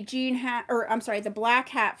see the jean hat, or I'm sorry, the black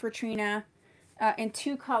hat for Trina in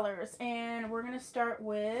 2 colors. And we're going to start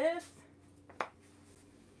with...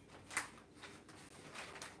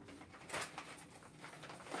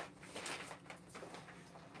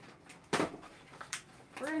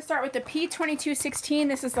 We're going to start with the P2216.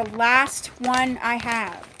 This is the last one I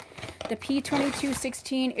have. The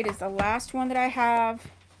P2216, it is the last one that I have.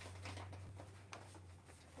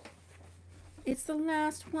 It's the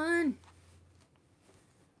last one.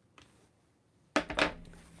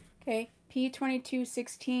 Okay,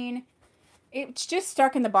 P2216. It's just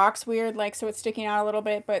stuck in the box weird, like, so it's sticking out a little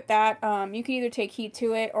bit, but that, you can either take heat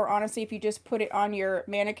to it, or honestly, if you just put it on your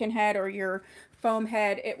mannequin head or your foam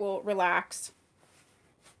head, it will relax.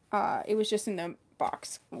 It was just in the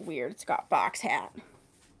box. Weird. It's got box hat.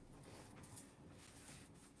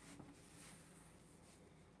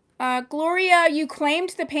 Gloria, you claimed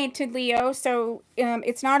the painted Leo, so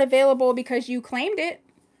it's not available because you claimed it.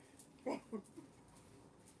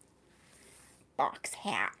 Box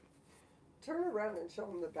hat. Turn around and show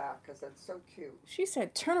them the back because that's so cute. She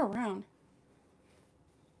said turn around.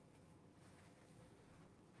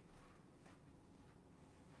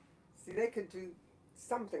 See, they could do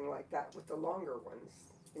something like that with the longer ones,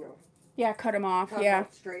 you know. Yeah, cut them off. Cut yeah.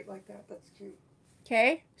 Off straight like that. That's cute.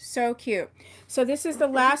 Okay, so cute. So this is the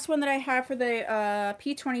last one that I have for the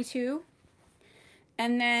P22.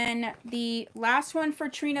 And then the last one for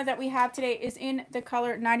Trina that we have today is in the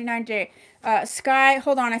color 99J. Sky,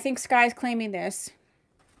 hold on, I think Sky's claiming this.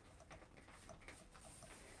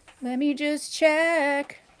 Let me just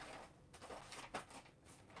check.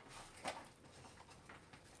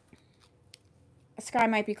 Sky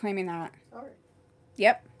might be claiming that. All right.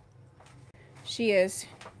 Yep. She is.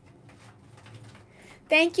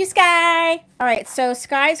 Thank you, Sky. All right, so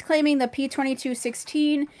Sky's claiming the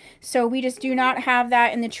P2216, so we just do not have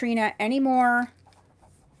that in the Trina anymore.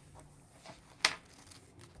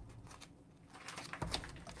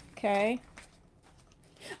 Okay.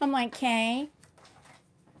 I'm like, okay.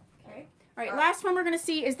 Okay. All right, last one we're going to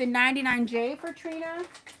see is the 99J for Trina.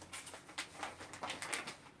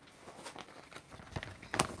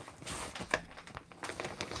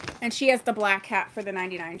 And she has the black hat for the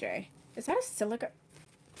 99J. Is that a silica?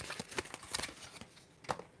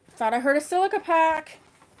 Thought I heard a silica pack.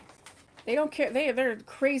 They don't care. They're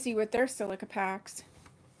crazy with their silica packs.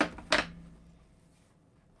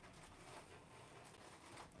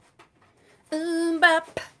 Ba,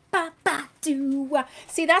 ba, ba, do.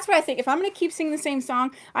 See, that's what I think. If I'm gonna keep singing the same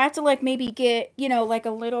song, I have to like maybe get, you know, like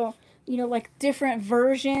a little, you know, like different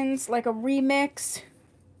versions, like a remix.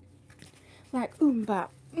 Like ba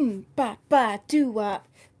ba ba do ba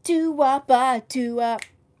ba do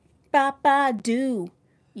ba ba do.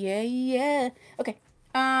 Yeah, yeah. Okay.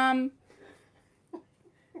 My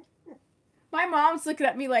mom's looking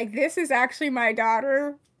at me like this is actually my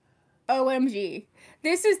daughter. OMG.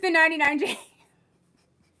 This is the 99J.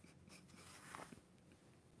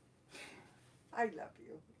 I love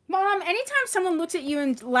you. Mom, anytime someone looks at you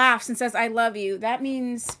and laughs and says, I love you, that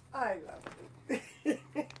means... I love you.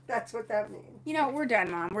 That's what that means. You know, we're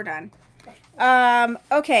done, Mom. We're done.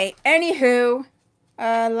 Okay. Anywho.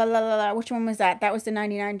 Which one was that? That was the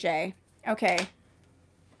 99J. Okay.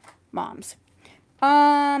 Moms.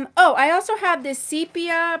 Oh, I also have the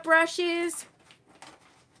sepia brushes.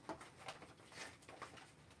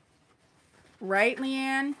 Right,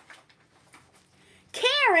 Leanne?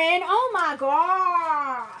 Karen, oh my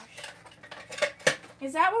gosh.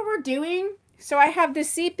 Is that what we're doing? So I have the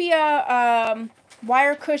sepia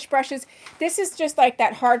wire cush brushes. This is just like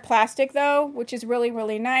that hard plastic though, which is really,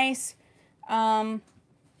 really nice.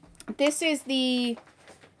 This is the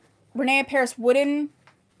Renee Paris wooden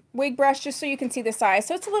wig brush, just so you can see the size.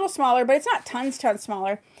 So it's a little smaller, but it's not tons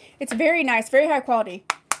smaller. It's very nice, very high quality.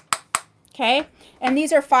 Okay, and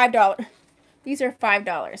these are $5. These are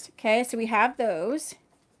 $5. Okay, so we have those.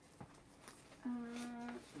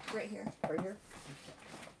 Right here. Right here.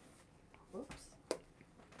 Whoops.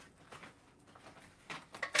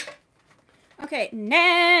 Okay,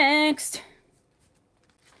 next.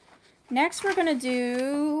 Next we're going to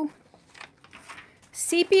do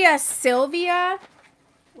Sepia Sylvia.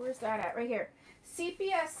 Where's that at? Right here.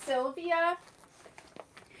 Sepia Sylvia.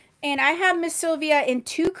 And I have Miss Sylvia in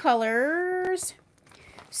 2 colors.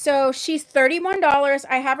 So she's $31.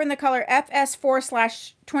 I have her in the color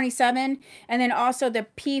FS4/27 and then also the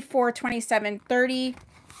P42730.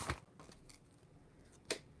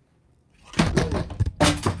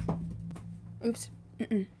 Oops.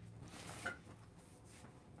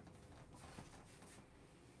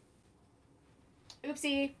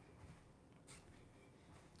 Oopsie.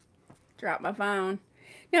 Drop my phone.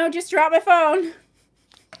 No, just drop my phone.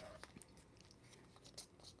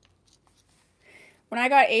 When I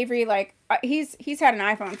got Avery, like, he's had an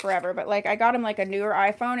iPhone forever, but, like, I got him, like, a newer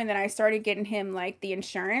iPhone, and then I started getting him, like, the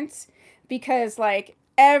insurance, because, like,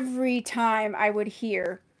 every time I would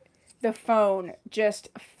hear the phone just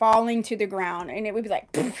falling to the ground, and it would be,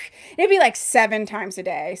 like, poof, it'd be, like, 7 times a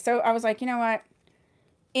day. So I was like, you know what?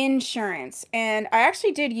 Insurance. And I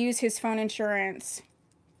actually did use his phone insurance,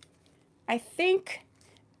 I think,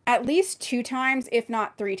 at least 2 times, if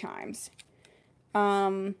not 3 times.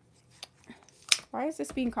 Why is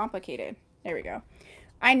this being complicated? There we go.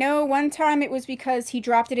 I know one time it was because he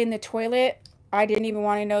dropped it in the toilet. I didn't even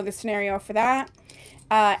want to know the scenario for that.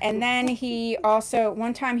 And then he also,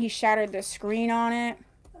 one time he shattered the screen on it.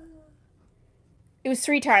 It was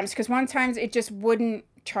 3 times because one time it just wouldn't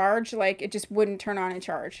charge. Like, it just wouldn't turn on and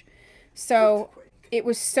charge. So it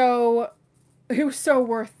was so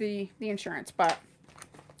worth the insurance. But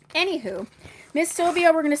anywho, Miss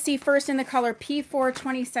Sylvia, we're going to see first in the color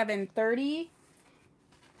P42730.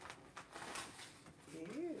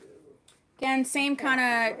 Again, same kind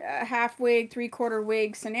of half wig, 3/4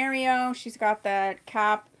 wig scenario. She's got that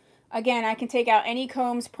cap. Again, I can take out any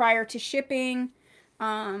combs prior to shipping.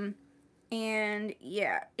 And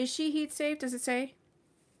yeah, is she heat safe? Does it say?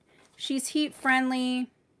 She's heat friendly.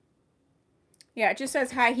 Yeah, it just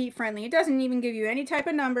says high heat friendly. It doesn't even give you any type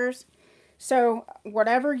of numbers. So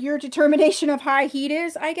whatever your determination of high heat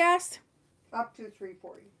is, I guess. Up to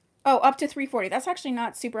 340. Oh, up to 340. That's actually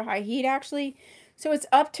not super high heat, actually. So it's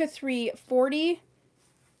up to 340.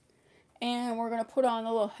 And we're going to put on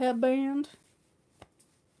a little headband.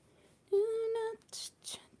 Oh,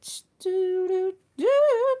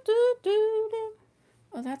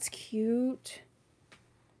 that's cute.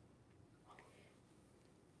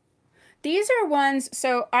 These are ones,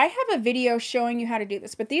 so I have a video showing you how to do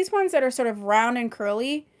this, but these ones that are sort of round and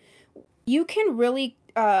curly, you can really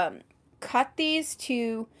cut these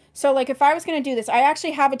to, so like if I was going to do this, I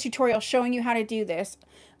actually have a tutorial showing you how to do this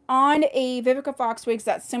on a Vivica Fox wigs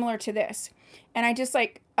that's similar to this. And I just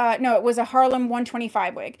like, no, it was a Harlem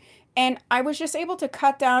 125 wig. And I was just able to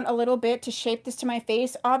cut down a little bit to shape this to my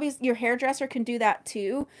face. Obviously, your hairdresser can do that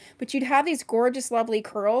too, but you'd have these gorgeous, lovely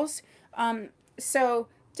curls. So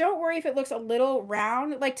Don't worry if it looks a little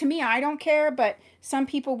round. Like, to me, I don't care, but some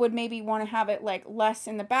people would maybe want to have it like less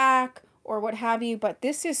in the back or what have you. But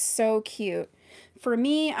this is so cute. For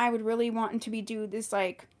me, I would really want to be do this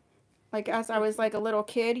like as I was like a little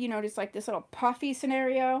kid, you know, just like this little puffy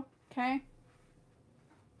scenario. Okay.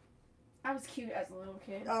 I was cute as a little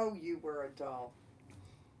kid. Oh, you were a doll.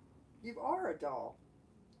 You are a doll.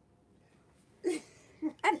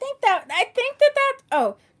 I think that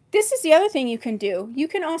oh, this is the other thing you can do. You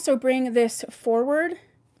can also bring this forward.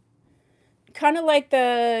 Kind of like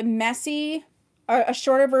the Messy, a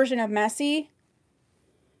shorter version of Messy.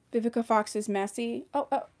 Vivica Fox's Messy. Oh,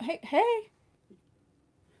 hey.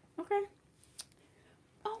 Okay.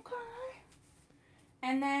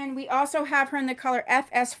 And then we also have her in the color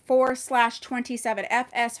FS4/27.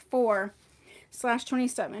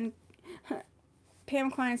 FS4/27. Pam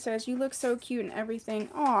Klein says, you look so cute and everything.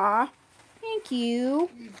 Aw, thank you.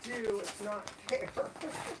 You do. It's not fair.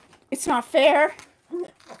 It's not fair.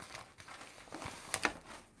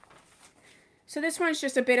 So this one's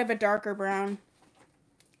just a bit of a darker brown.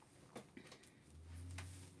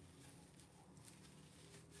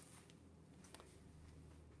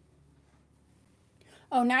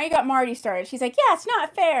 Oh, now you got Marty started. She's like, yeah, it's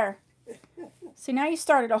not fair. So now you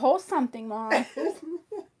started a whole something, Mom.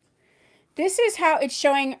 This is how it's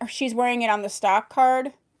showing she's wearing it on the stock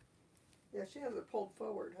card. Yeah, she has it pulled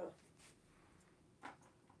forward, huh?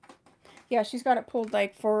 Yeah, she's got it pulled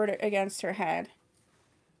like forward against her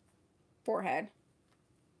forehead.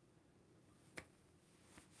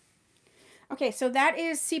 Okay, so that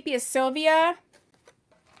is Sepia Sylvia.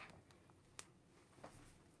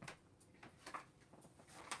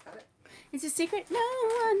 It's a secret no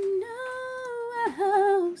one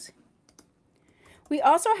knows. We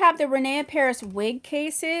also have the Renee Paris wig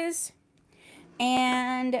cases.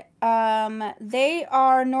 And they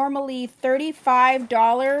are normally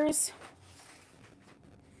 $35.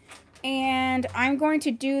 And I'm going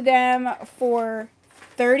to do them for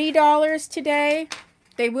 $30 today.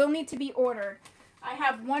 They will need to be ordered. I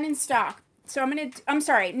have one in stock. So I'm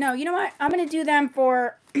sorry. No, you know what? I'm going to do them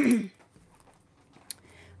for...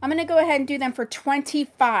 I'm going to go ahead and do them for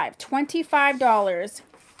 $25.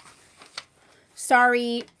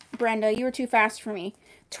 Sorry, Brenda. You were too fast for me.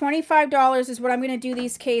 $25 is what I'm going to do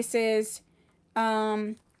these cases.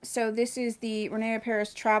 So this is the Renee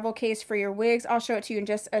Paris travel case for your wigs. I'll show it to you in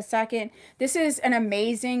just a second. This is an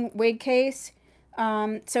amazing wig case.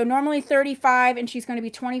 So normally $35 and she's going to be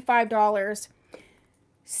 $25.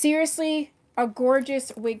 Seriously, a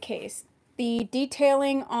gorgeous wig case. The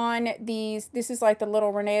detailing on these, this is like the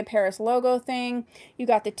little Renee Paris logo thing. You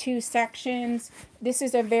got the 2 sections. This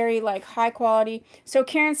is a very like high quality. So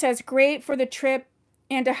Karen says, great for the trip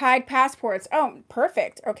and to hide passports. Oh,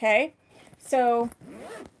 perfect. Okay. So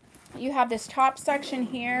you have this top section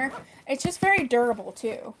here. It's just very durable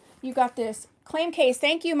too. You got this claim case.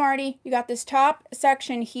 Thank you, Marty. You got this top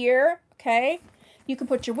section here. Okay. You can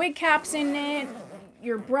put your wig caps in it,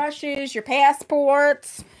 your brushes, your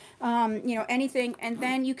passports, you know, anything. And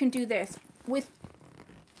then you can do this with,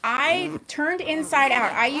 I turned inside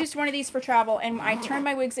out. I used one of these for travel and I turned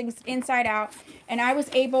my wigs inside out and I was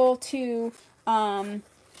able to,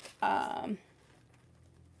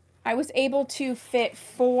 fit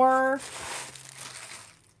 4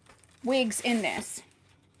 wigs in this.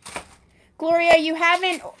 Gloria, you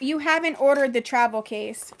haven't ordered the travel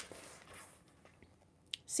case.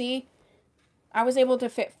 See? I was able to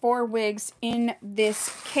fit 4 wigs in this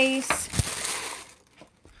case.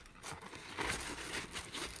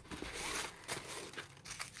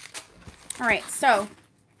 All right, so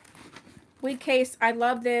wig case, I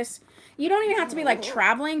love this. You don't even have to be like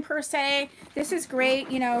traveling per se. This is great,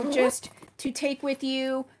 you know, just to take with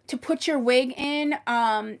you, to put your wig in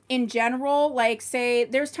general. Like say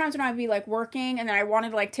there's times when I'd be like working and then I wanted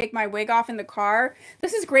to like take my wig off in the car.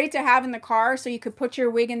 This is great to have in the car so you could put your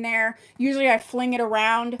wig in there. Usually I fling it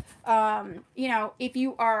around. You know, if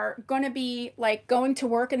you are going to be like going to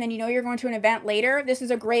work and then you know you're going to an event later, this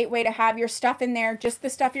is a great way to have your stuff in there, just the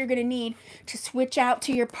stuff you're going to need to switch out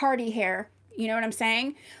to your party hair. You know what I'm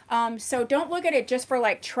saying? So don't look at it just for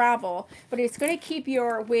like travel, but it's going to keep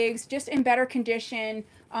your wigs just in better condition.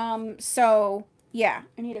 So yeah,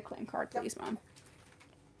 I need a claim card, please, Mom.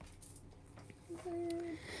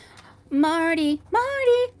 Marty.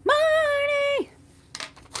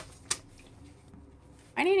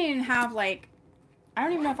 I didn't even have like, I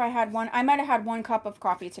don't even know if I had one. I might have had 1 cup of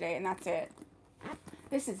coffee today and that's it.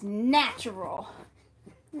 This is natural.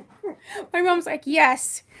 My mom's like,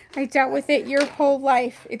 yes, I dealt with it your whole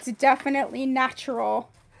life. It's definitely natural.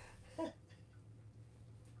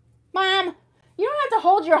 Mom, you don't have to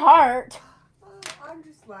hold your heart. I'm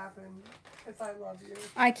just laughing because I love you.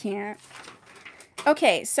 I can't.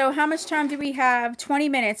 Okay, so how much time do we have? 20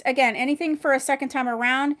 minutes. Again, anything for a second time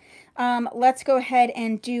around. Let's go ahead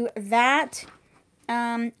and do that.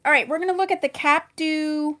 All right, we're going to look at the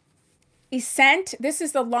Capdo Ascent. This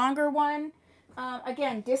is the longer one.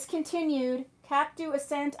 Again, discontinued. Capdo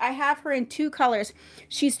Ascent. I have her in 2 colors.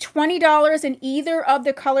 She's $20 in either of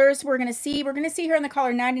the colors we're going to see. We're going to see her in the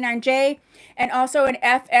color 99J and also an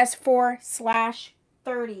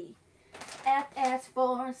FS4/30.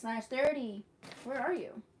 FS4/30. Where are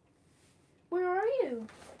you? Where are you?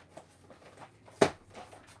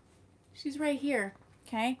 She's right here.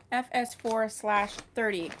 Okay.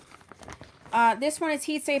 FS4/30. This one is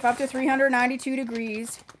heat safe up to 392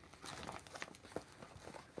 degrees.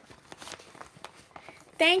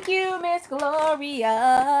 Thank you, Miss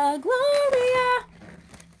Gloria. Gloria.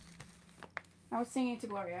 I was singing to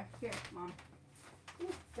Gloria. Here, Mom.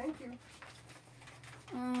 Thank you.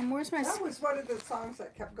 Where's my... That was one of the songs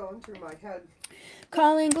that kept going through my head.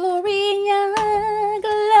 Calling Gloria,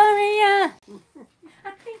 Gloria.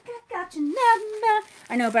 I think I got your number.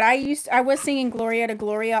 I know, but I was singing Gloria to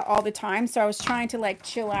Gloria all the time, so I was trying to like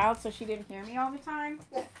chill out so she didn't hear me all the time.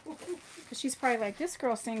 But she's probably like, this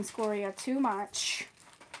girl sings Gloria too much.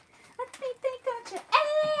 I think they got your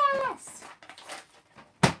ass.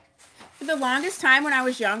 For the longest time when I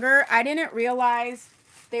was younger, I didn't realize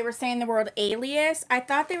they were saying the word alias. I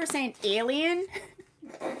thought they were saying alien.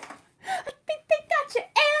 I think they got your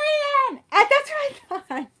alien. That's what I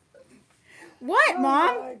thought. What,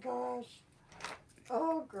 Mom? Oh, my gosh.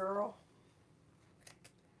 Oh, girl.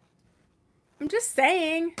 I'm just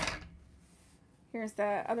saying. Here's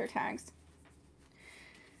the other tags.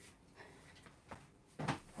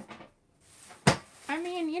 I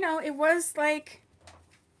mean, you know, it was like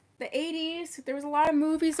the 80s. There was a lot of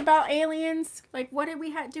movies about aliens. Like, what did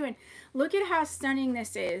we have doing? Look at how stunning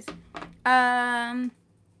this is.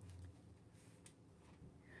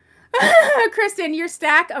 Kristen, your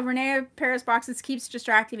stack of Renee Paris boxes keeps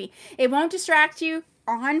distracting me. It won't distract you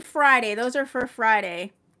on Friday. Those are for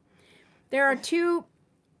Friday. There were two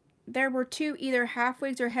either half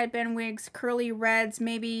wigs or headband wigs, curly reds,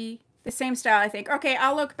 maybe the same style, I think. Okay,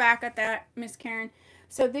 I'll look back at that, Miss Karen.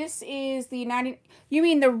 So this is the 90, you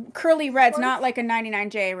mean the curly reds, not like a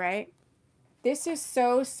 99J, right? This is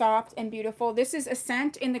so soft and beautiful. This is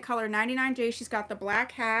Ascent in the color 99J. She's got the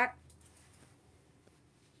black hat.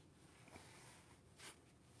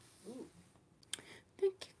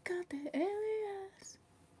 Think you got the alias.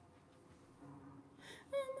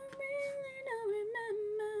 I really don't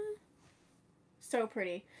remember. So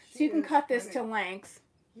pretty. So you can cut this to length.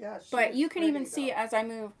 Yeah, but you can even see as I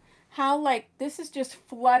move how like this is just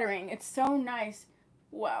fluttering. It's so nice.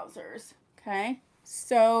 Wowzers. Okay.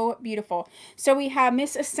 So beautiful. So we have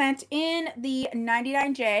Miss Ascent in the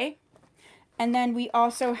 99J. And then we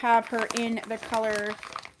also have her in the color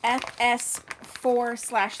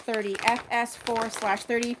FS4/30.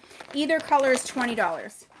 FS4/30. Either color is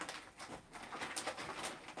 $20.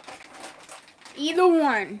 Either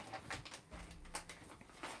one.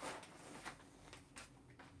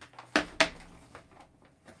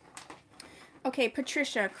 Okay,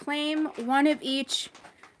 Patricia, claim one of each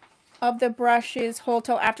of the brushes, hold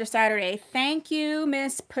till after Saturday. Thank you,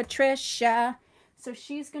 Miss Patricia. So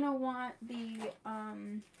she's going to want the,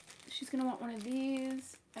 she's going to want one of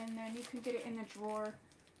these, and then you can get it in the drawer.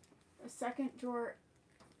 A second drawer.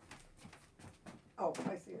 Oh,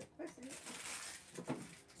 I see it. I see it.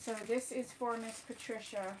 So this is for Miss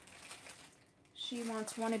Patricia. She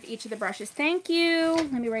wants one of each of the brushes. Thank you.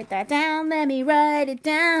 Let me write that down. Let me write it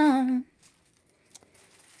down.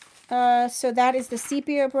 So that is the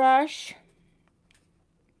sepia brush.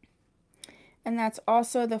 And that's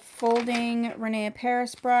also the folding Renee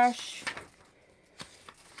Paris brush.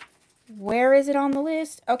 Where is it on the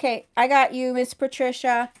list? Okay, I got you, Miss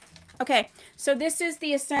Patricia. Okay, so this is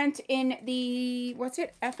the Ascent in the, what's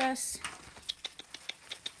it? FS?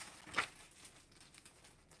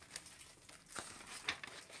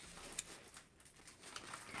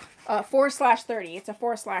 Uh, 4/30. It's a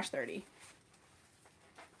 4/30.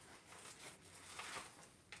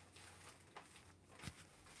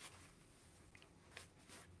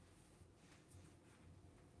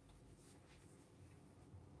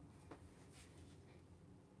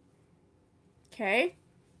 Okay,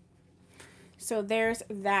 so there's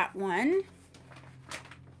that one.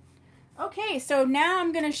 Okay, so now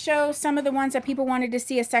I'm going to show some of the ones that people wanted to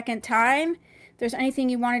see a second time. If there's anything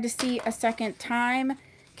you wanted to see a second time.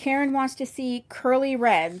 Karen wants to see curly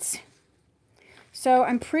reds. So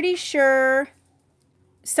I'm pretty sure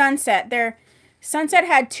Sunset. Sunset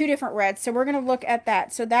had 2 different reds, so we're going to look at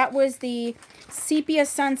that. So that was the Sepia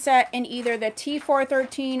Sunset in either the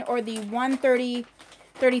T413 or the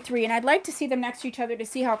 130-33. And I'd like to see them next to each other to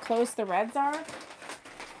see how close the reds are. I got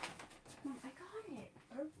it.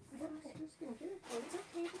 Just gonna get it for you. It's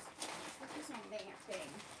okay. Just put this on that thing.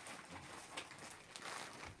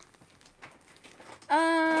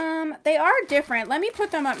 They are different. Let me put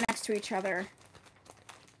them up next to each other.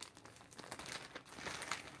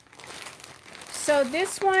 So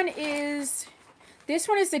this one is the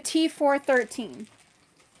T413.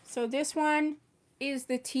 So this one is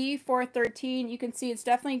the T413. You can see it's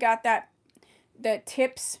definitely got the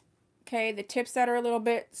tips. Okay, the tips that are a little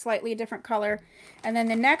bit slightly a different color. And then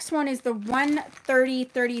the next one is the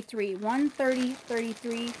 130-33.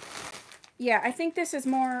 130-33. Yeah, I think this is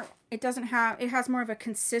more, it has more of a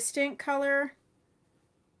consistent color.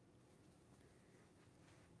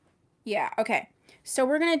 Yeah, okay. So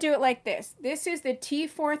we're going to do it like this. This is the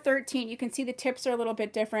T413. You can see the tips are a little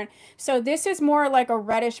bit different. So this is more like a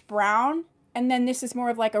reddish brown. And then this is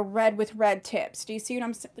more of like a red with red tips. Do you see what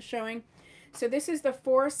I'm showing? So this is the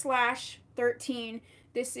 4/13.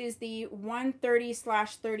 This is the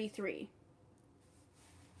 130/33.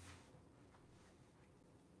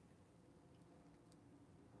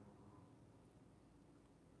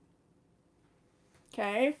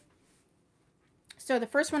 Okay. So the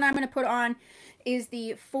first one I'm going to put on is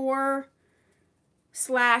the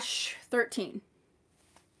 4/13.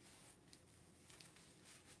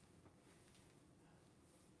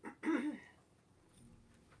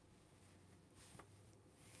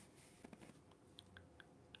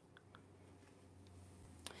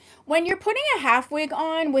 When you're putting a half wig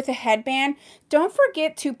on with a headband, don't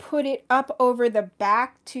forget to put it up over the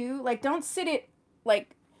back too. Like don't sit it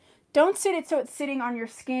so it's sitting on your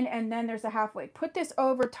skin and then there's a half wig. Put this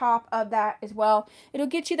over top of that as well. It'll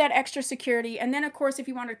get you that extra security. And then of course, if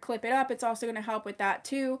you want to clip it up, it's also going to help with that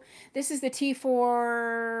too. This is the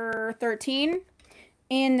T413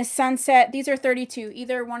 in the Sunset. These are 32.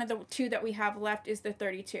 Either one of the 2 that we have left is the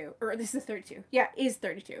 32. Or this is 32. Yeah, is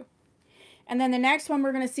 32. And then the next one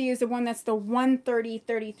we're going to see is the one that's the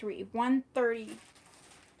 130-33.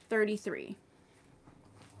 130-33.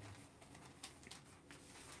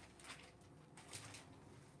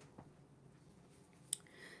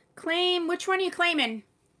 Claim, which one are you claiming?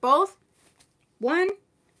 Both? 1,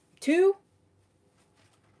 2?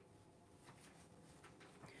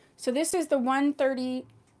 So this is the 130-33.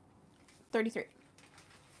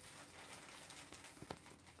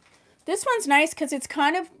 This one's nice because it's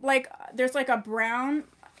kind of like, there's like a brown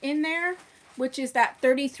in there, which is that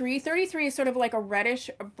 33. 33 is sort of like a reddish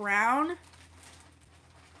brown.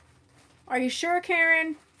 Are you sure,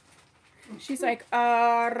 Karen? She's like,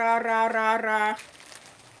 rah, rah, rah, rah.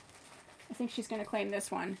 I think she's going to claim this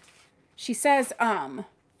one. She says, I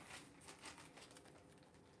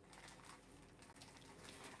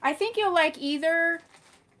think you'll like either,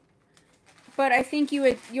 but I think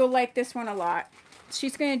you'll like this one a lot.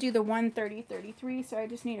 She's going to do the 130-33, so I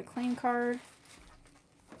just need a claim card.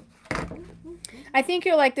 I think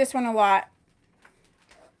you'll like this one a lot.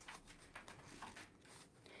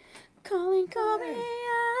 Calling.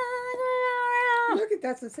 Look at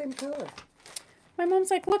that's the same color. My mom's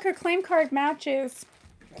like, look, her claim card matches.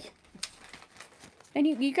 And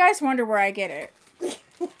you guys wonder where I get it.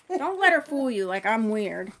 Don't let her fool you like I'm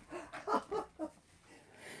weird.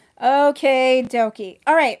 Okay, dokie.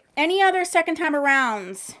 All right. Any other second time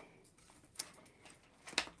arounds?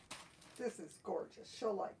 This is gorgeous.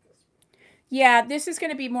 She'll like this. Yeah, this is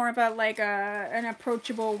going to be more of an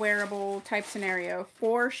approachable, wearable type scenario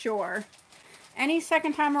for sure. Any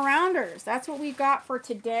second time arounders? That's what we got for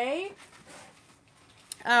today.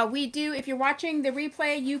 We do, if you're watching the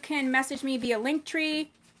replay, you can message me via Linktree.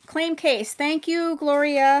 Claim case. Thank you,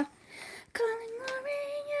 Gloria. Calling Gloria.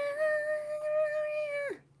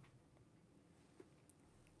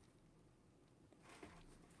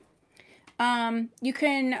 You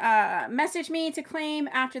can message me to claim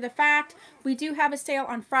after the fact. We do have a sale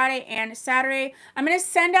on Friday and Saturday. I'm going to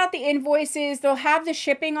send out the invoices. They'll have the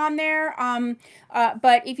shipping on there.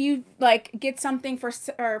 But if you like get something for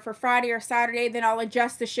Friday or Saturday, then I'll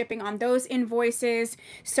adjust the shipping on those invoices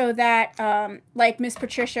so that like Miss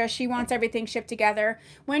Patricia, she wants everything shipped together.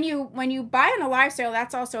 When you buy on a live sale,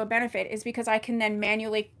 that's also a benefit, is because I can then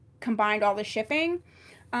manually combine all the shipping.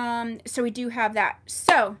 So we do have that.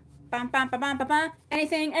 So bum, bum, bum, bum, bum, bum.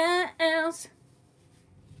 Anything else?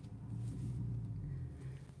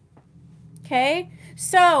 Okay,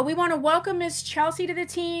 so we want to welcome Miss Chelsea to the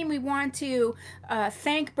team. We want to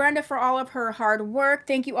thank Brenda for all of her hard work.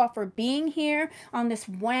 Thank you all for being here on this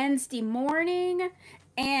Wednesday morning.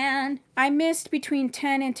 And I missed between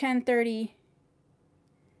 10 and 10:30.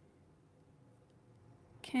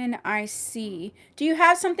 Can I see? Do you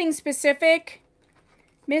have something specific,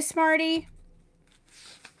 Miss Smarty?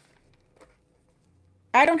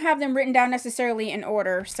 I don't have them written down necessarily in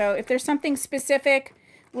order. So if there's something specific,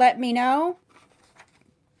 let me know.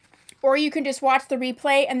 Or you can just watch the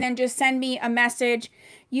replay and then just send me a message.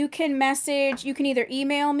 You can either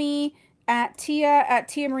email me at Tia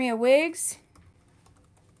Maria Wigs.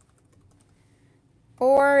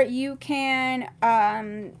 Or you can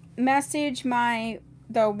message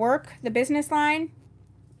the business line.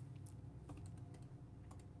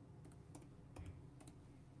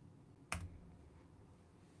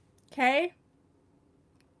 Okay.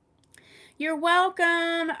 You're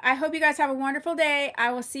welcome. I hope you guys have a wonderful day.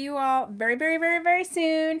 I will see you all very, very, very, very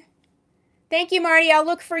soon. Thank you, Marty. I'll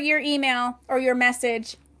look for your email or your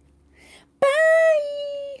message.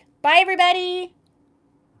 Bye. Bye, everybody.